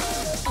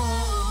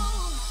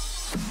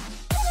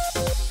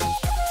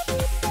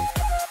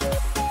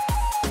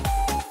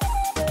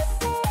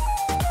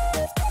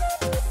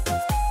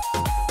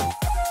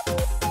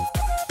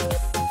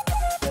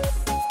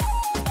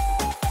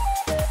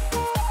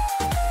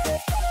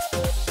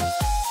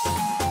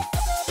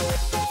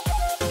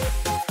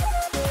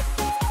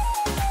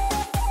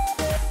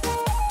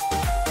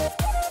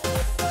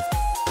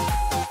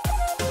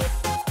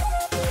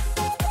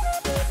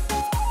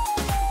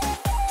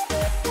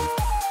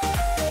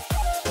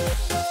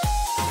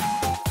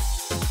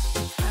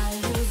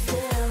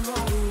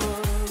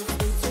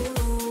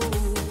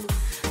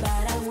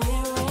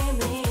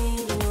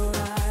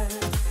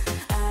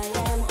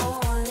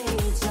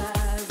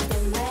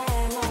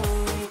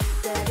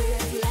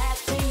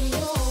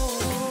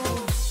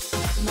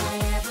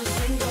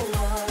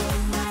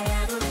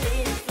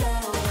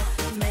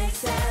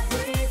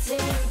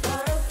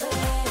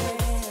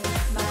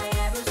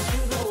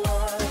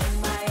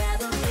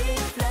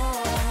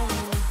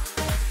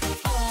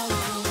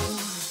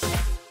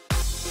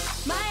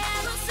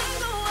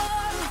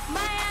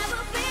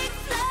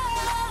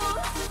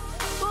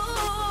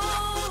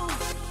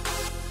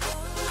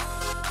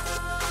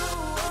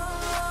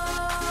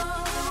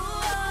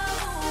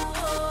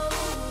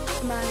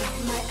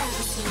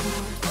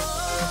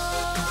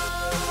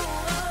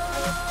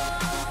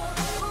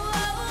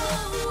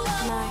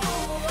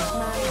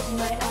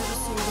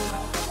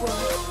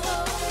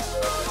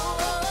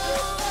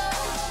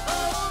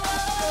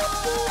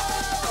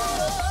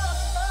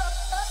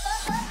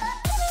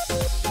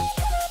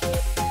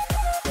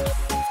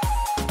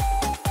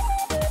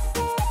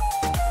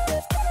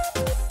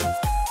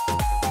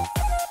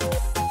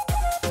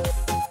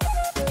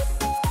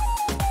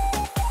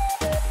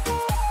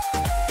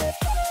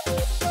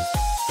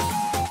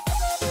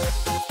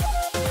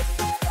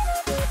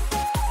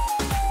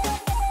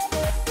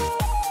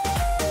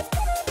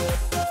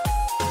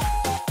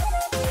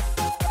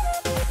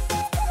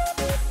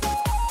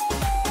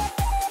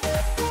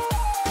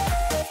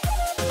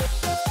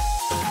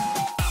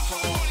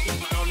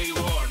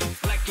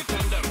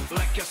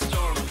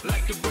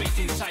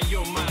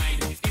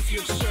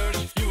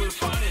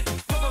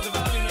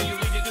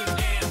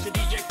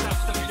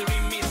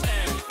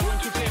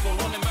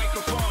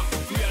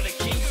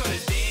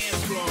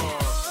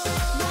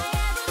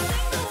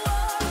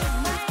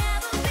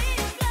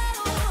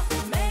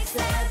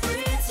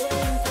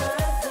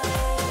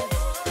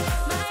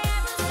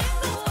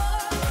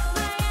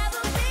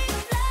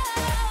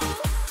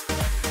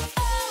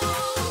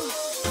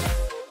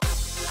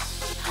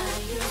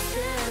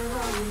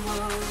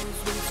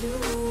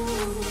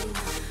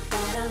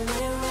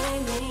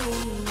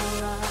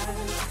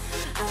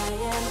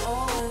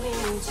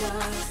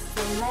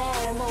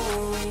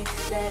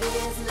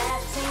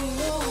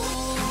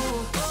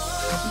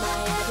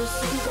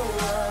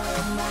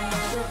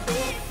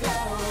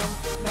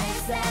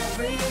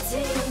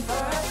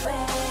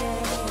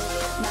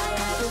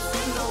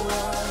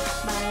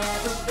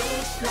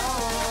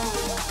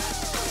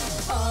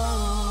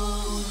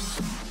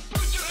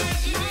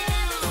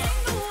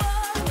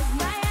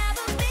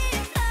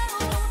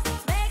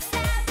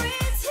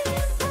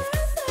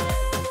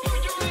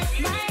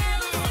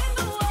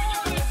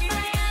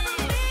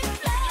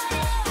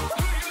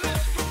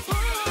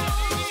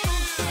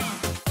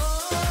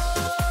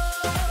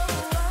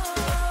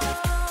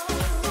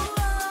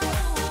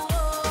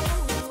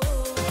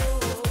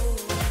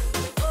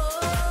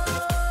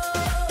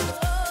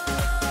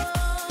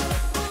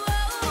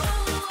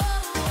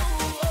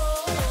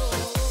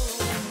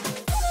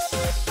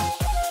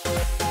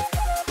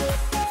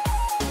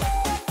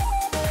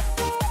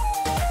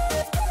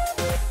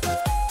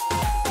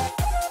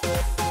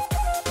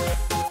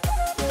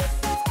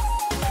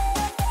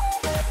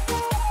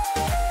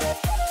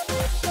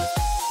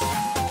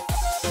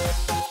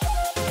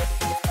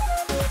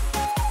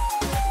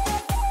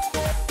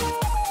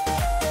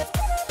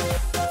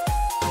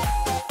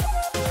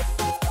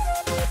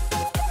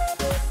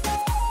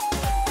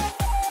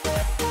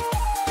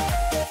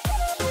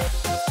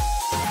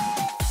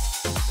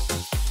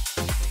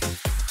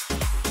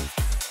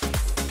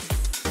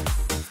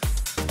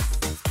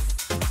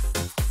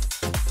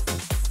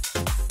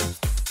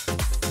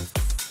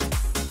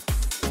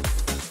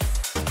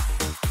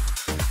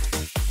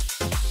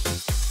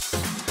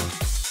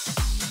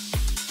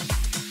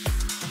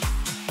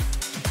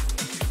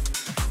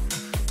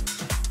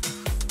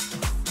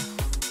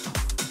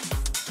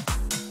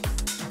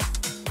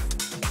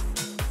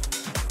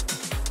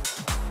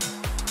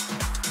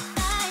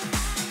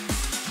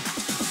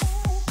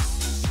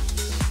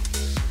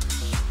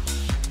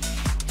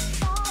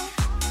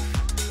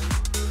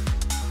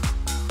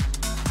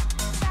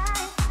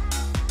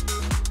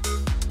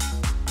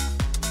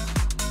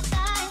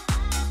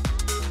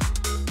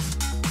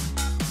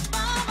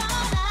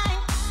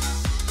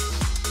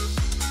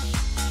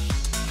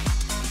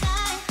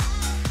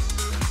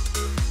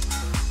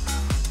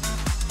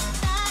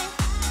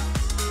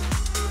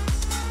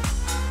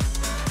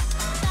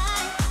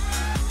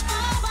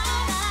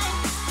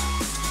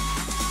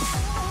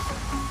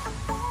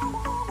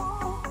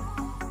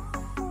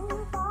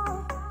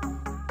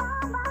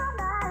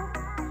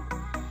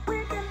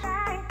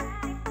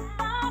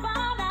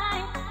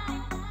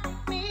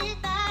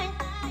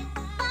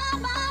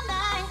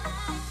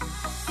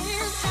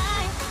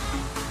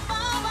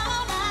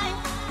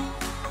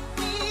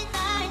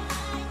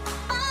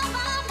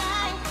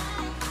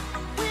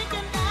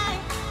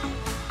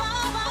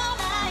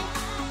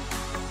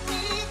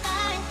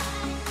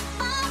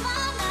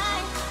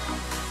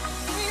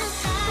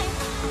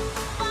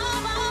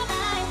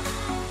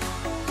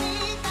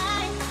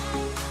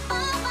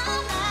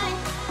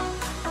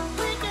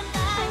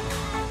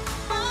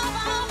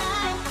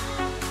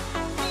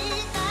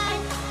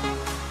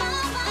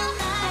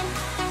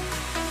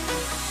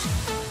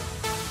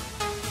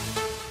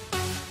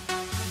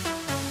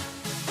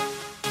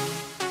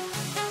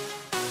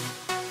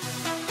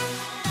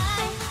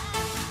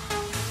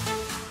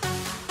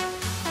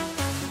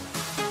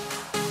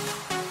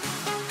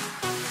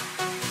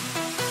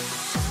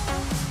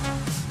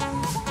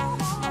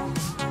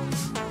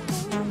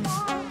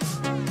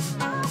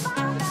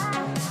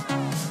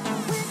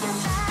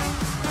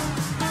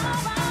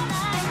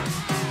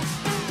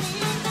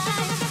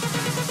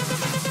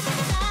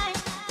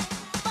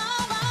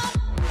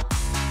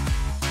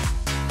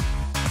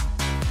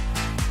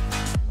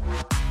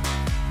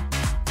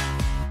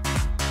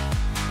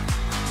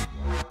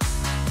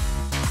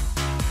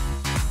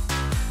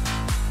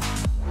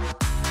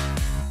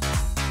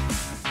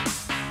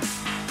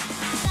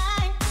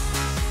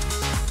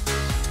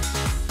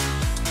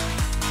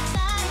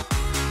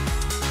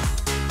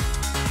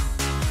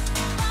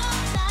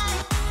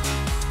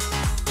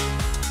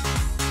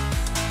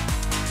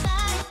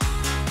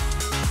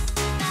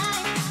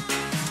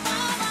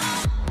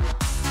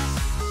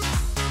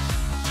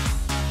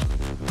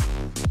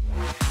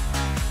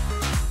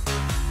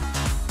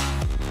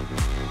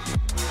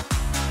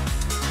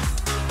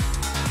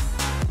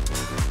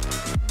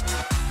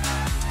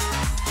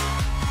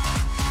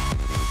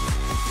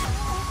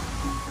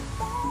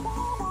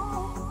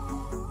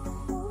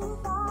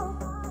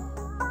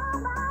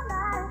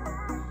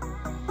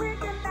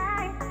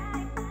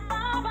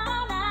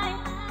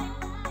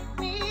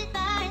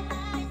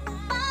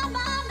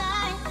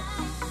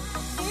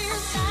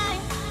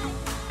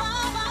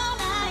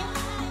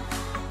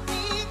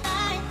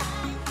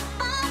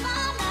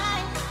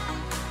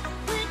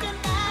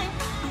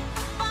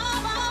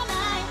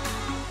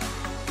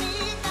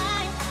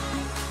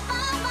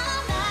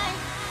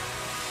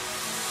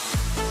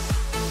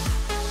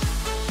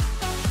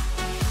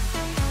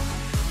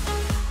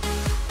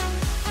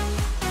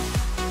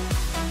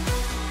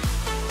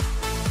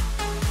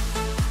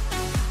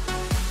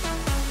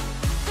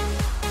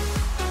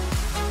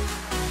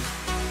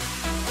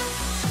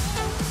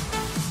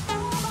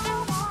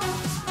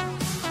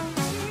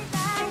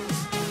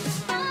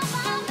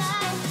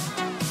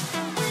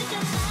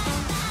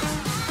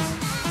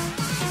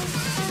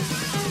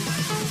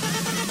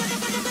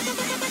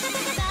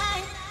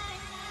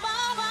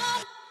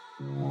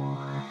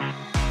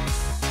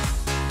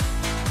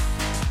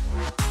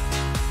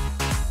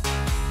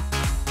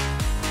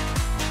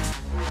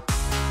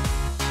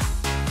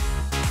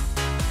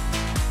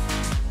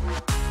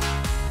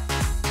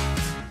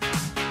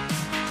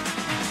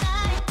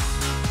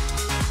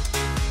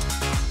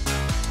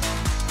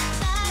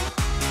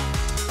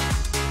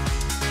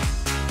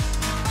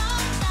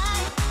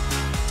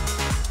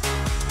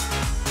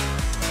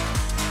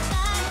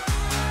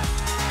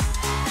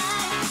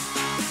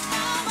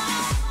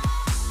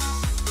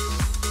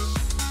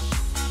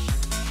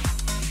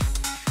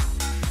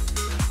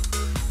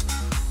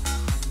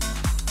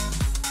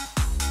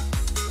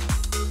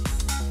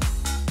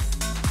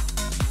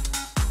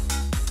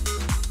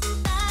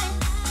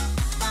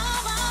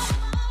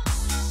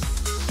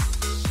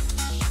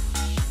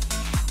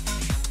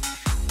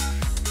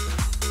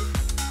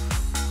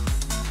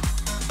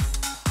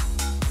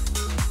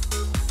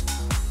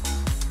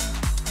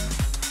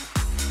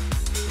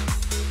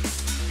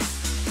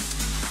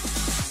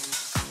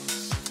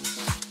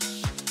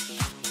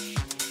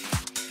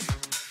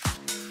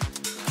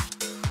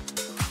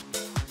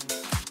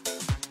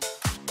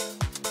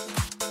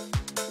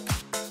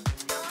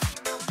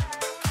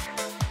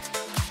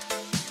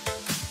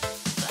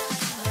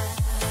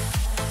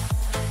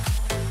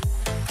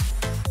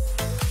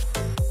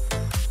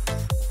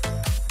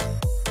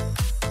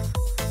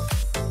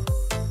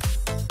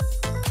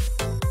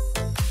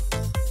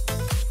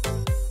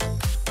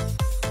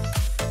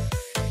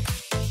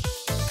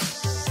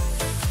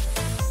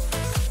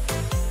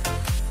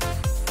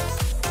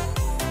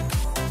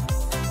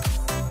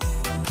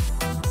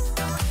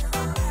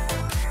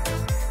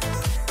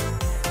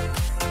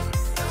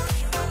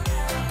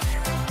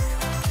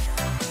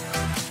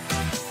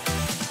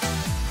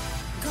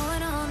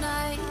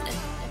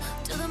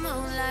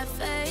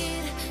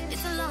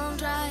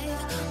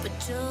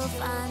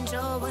 find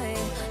your way.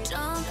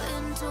 Jump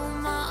into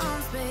my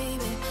arms,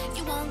 baby.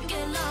 You won't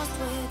get lost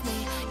with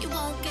me. You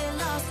won't get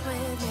lost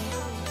with me.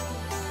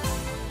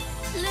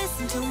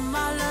 Listen to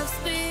my love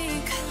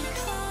speak.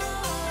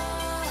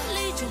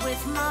 Lead you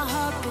with my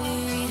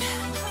heartbeat.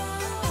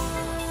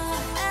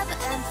 Forever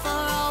and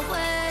for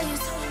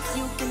always.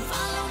 You can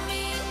follow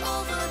me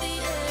over the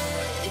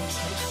edge.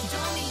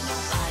 Don't need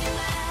nobody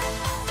mad.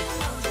 You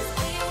know just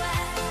where you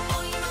at.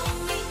 Oh, you know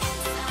me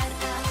inside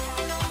out.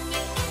 You know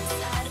me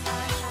inside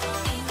out.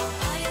 Don't need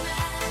nobody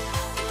mad.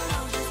 You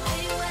know just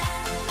where you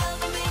at.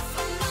 Love me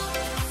from north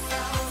to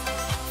south.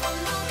 From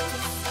north to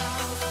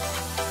south.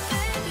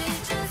 Baby,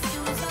 just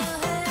use your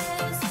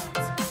hands.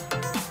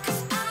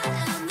 'Cause I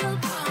am the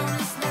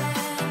promised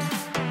land.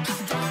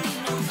 Don't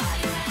need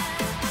nobody mad.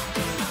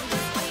 You know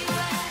just where you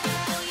at.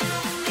 Oh, you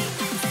know me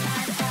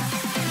inside out.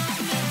 You know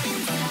me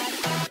inside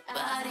out.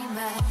 Body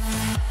mad.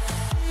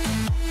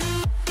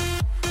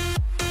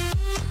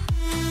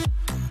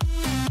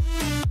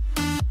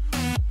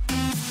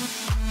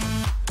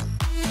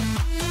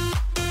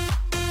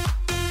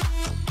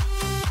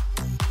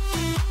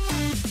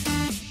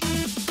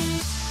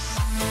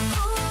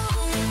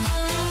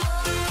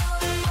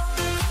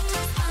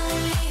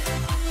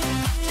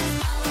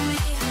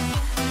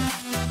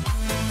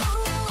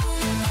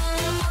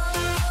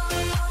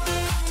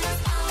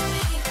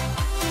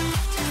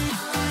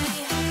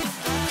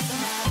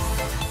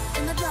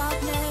 In the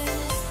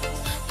darkness,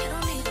 you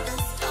don't need the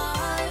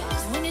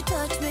stars. When you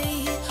touch me,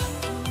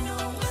 you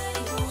know where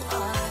you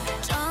are.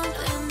 Jump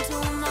into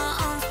my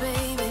arms,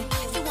 baby.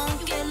 You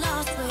won't get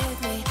lost with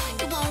me.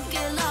 You won't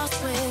get lost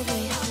with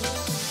me.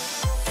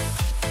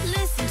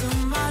 Listen to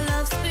my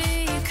love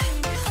speak.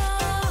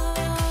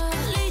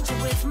 Lead you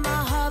with my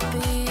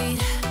heartbeat.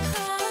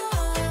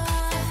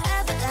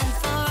 Forever and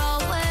for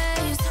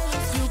always.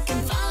 You can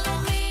follow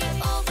me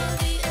over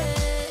the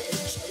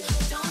edge.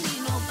 Don't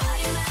need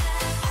nobody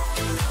mad.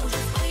 You know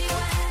just where you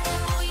at.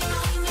 Oh, you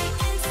know me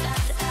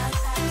inside out.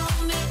 You know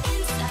me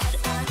inside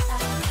out. I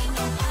don't need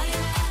nobody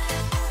mad.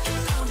 You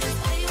know just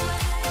where you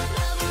at.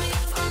 Love me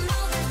from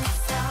north to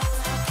south.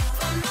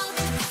 From north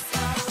to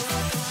south.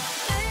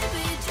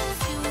 Baby,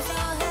 just use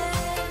your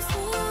hands.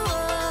 Ooh,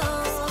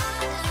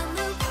 I am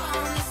the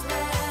promised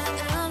land.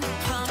 I'm the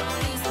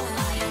promised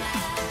land.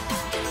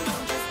 You know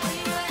just where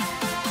you at.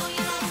 Oh,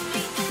 you know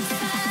me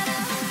inside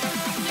out.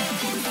 Me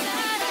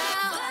inside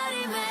out.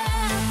 Body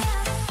man.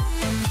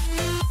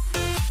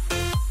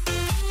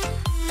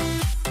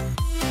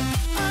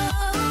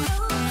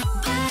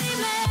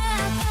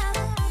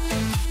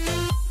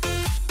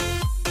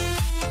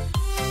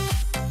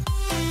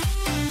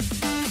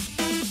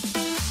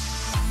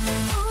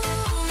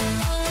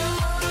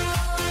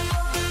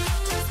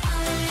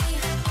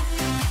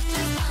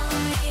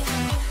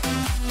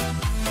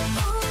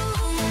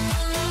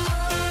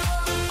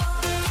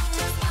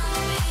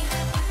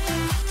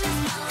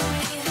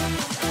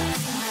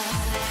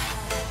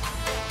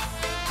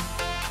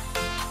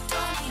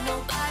 Don't need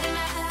nobody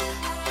mad.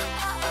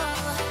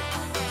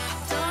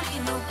 Don't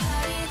need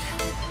nobody.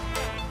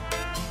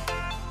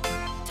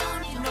 Don't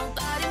need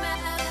nobody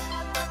mad.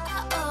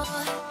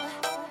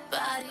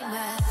 Body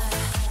mad.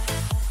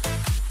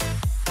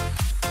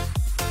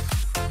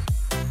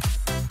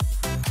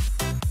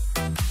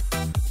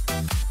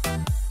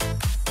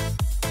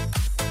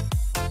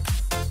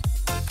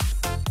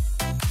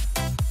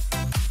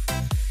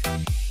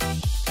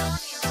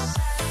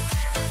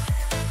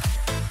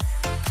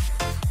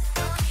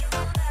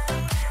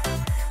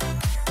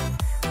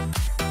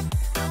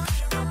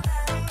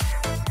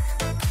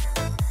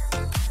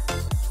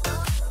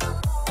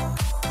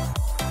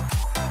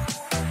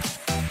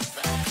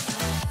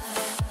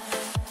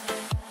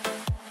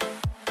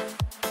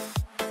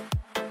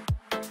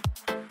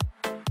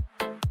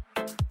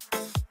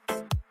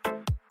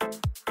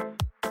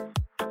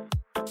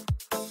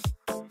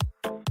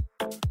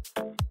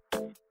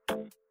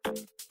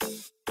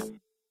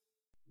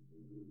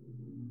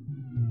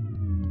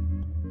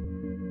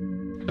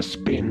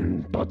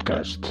 Spin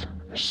Podcast.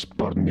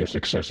 Sport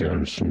music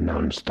sessions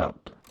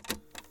non-stop.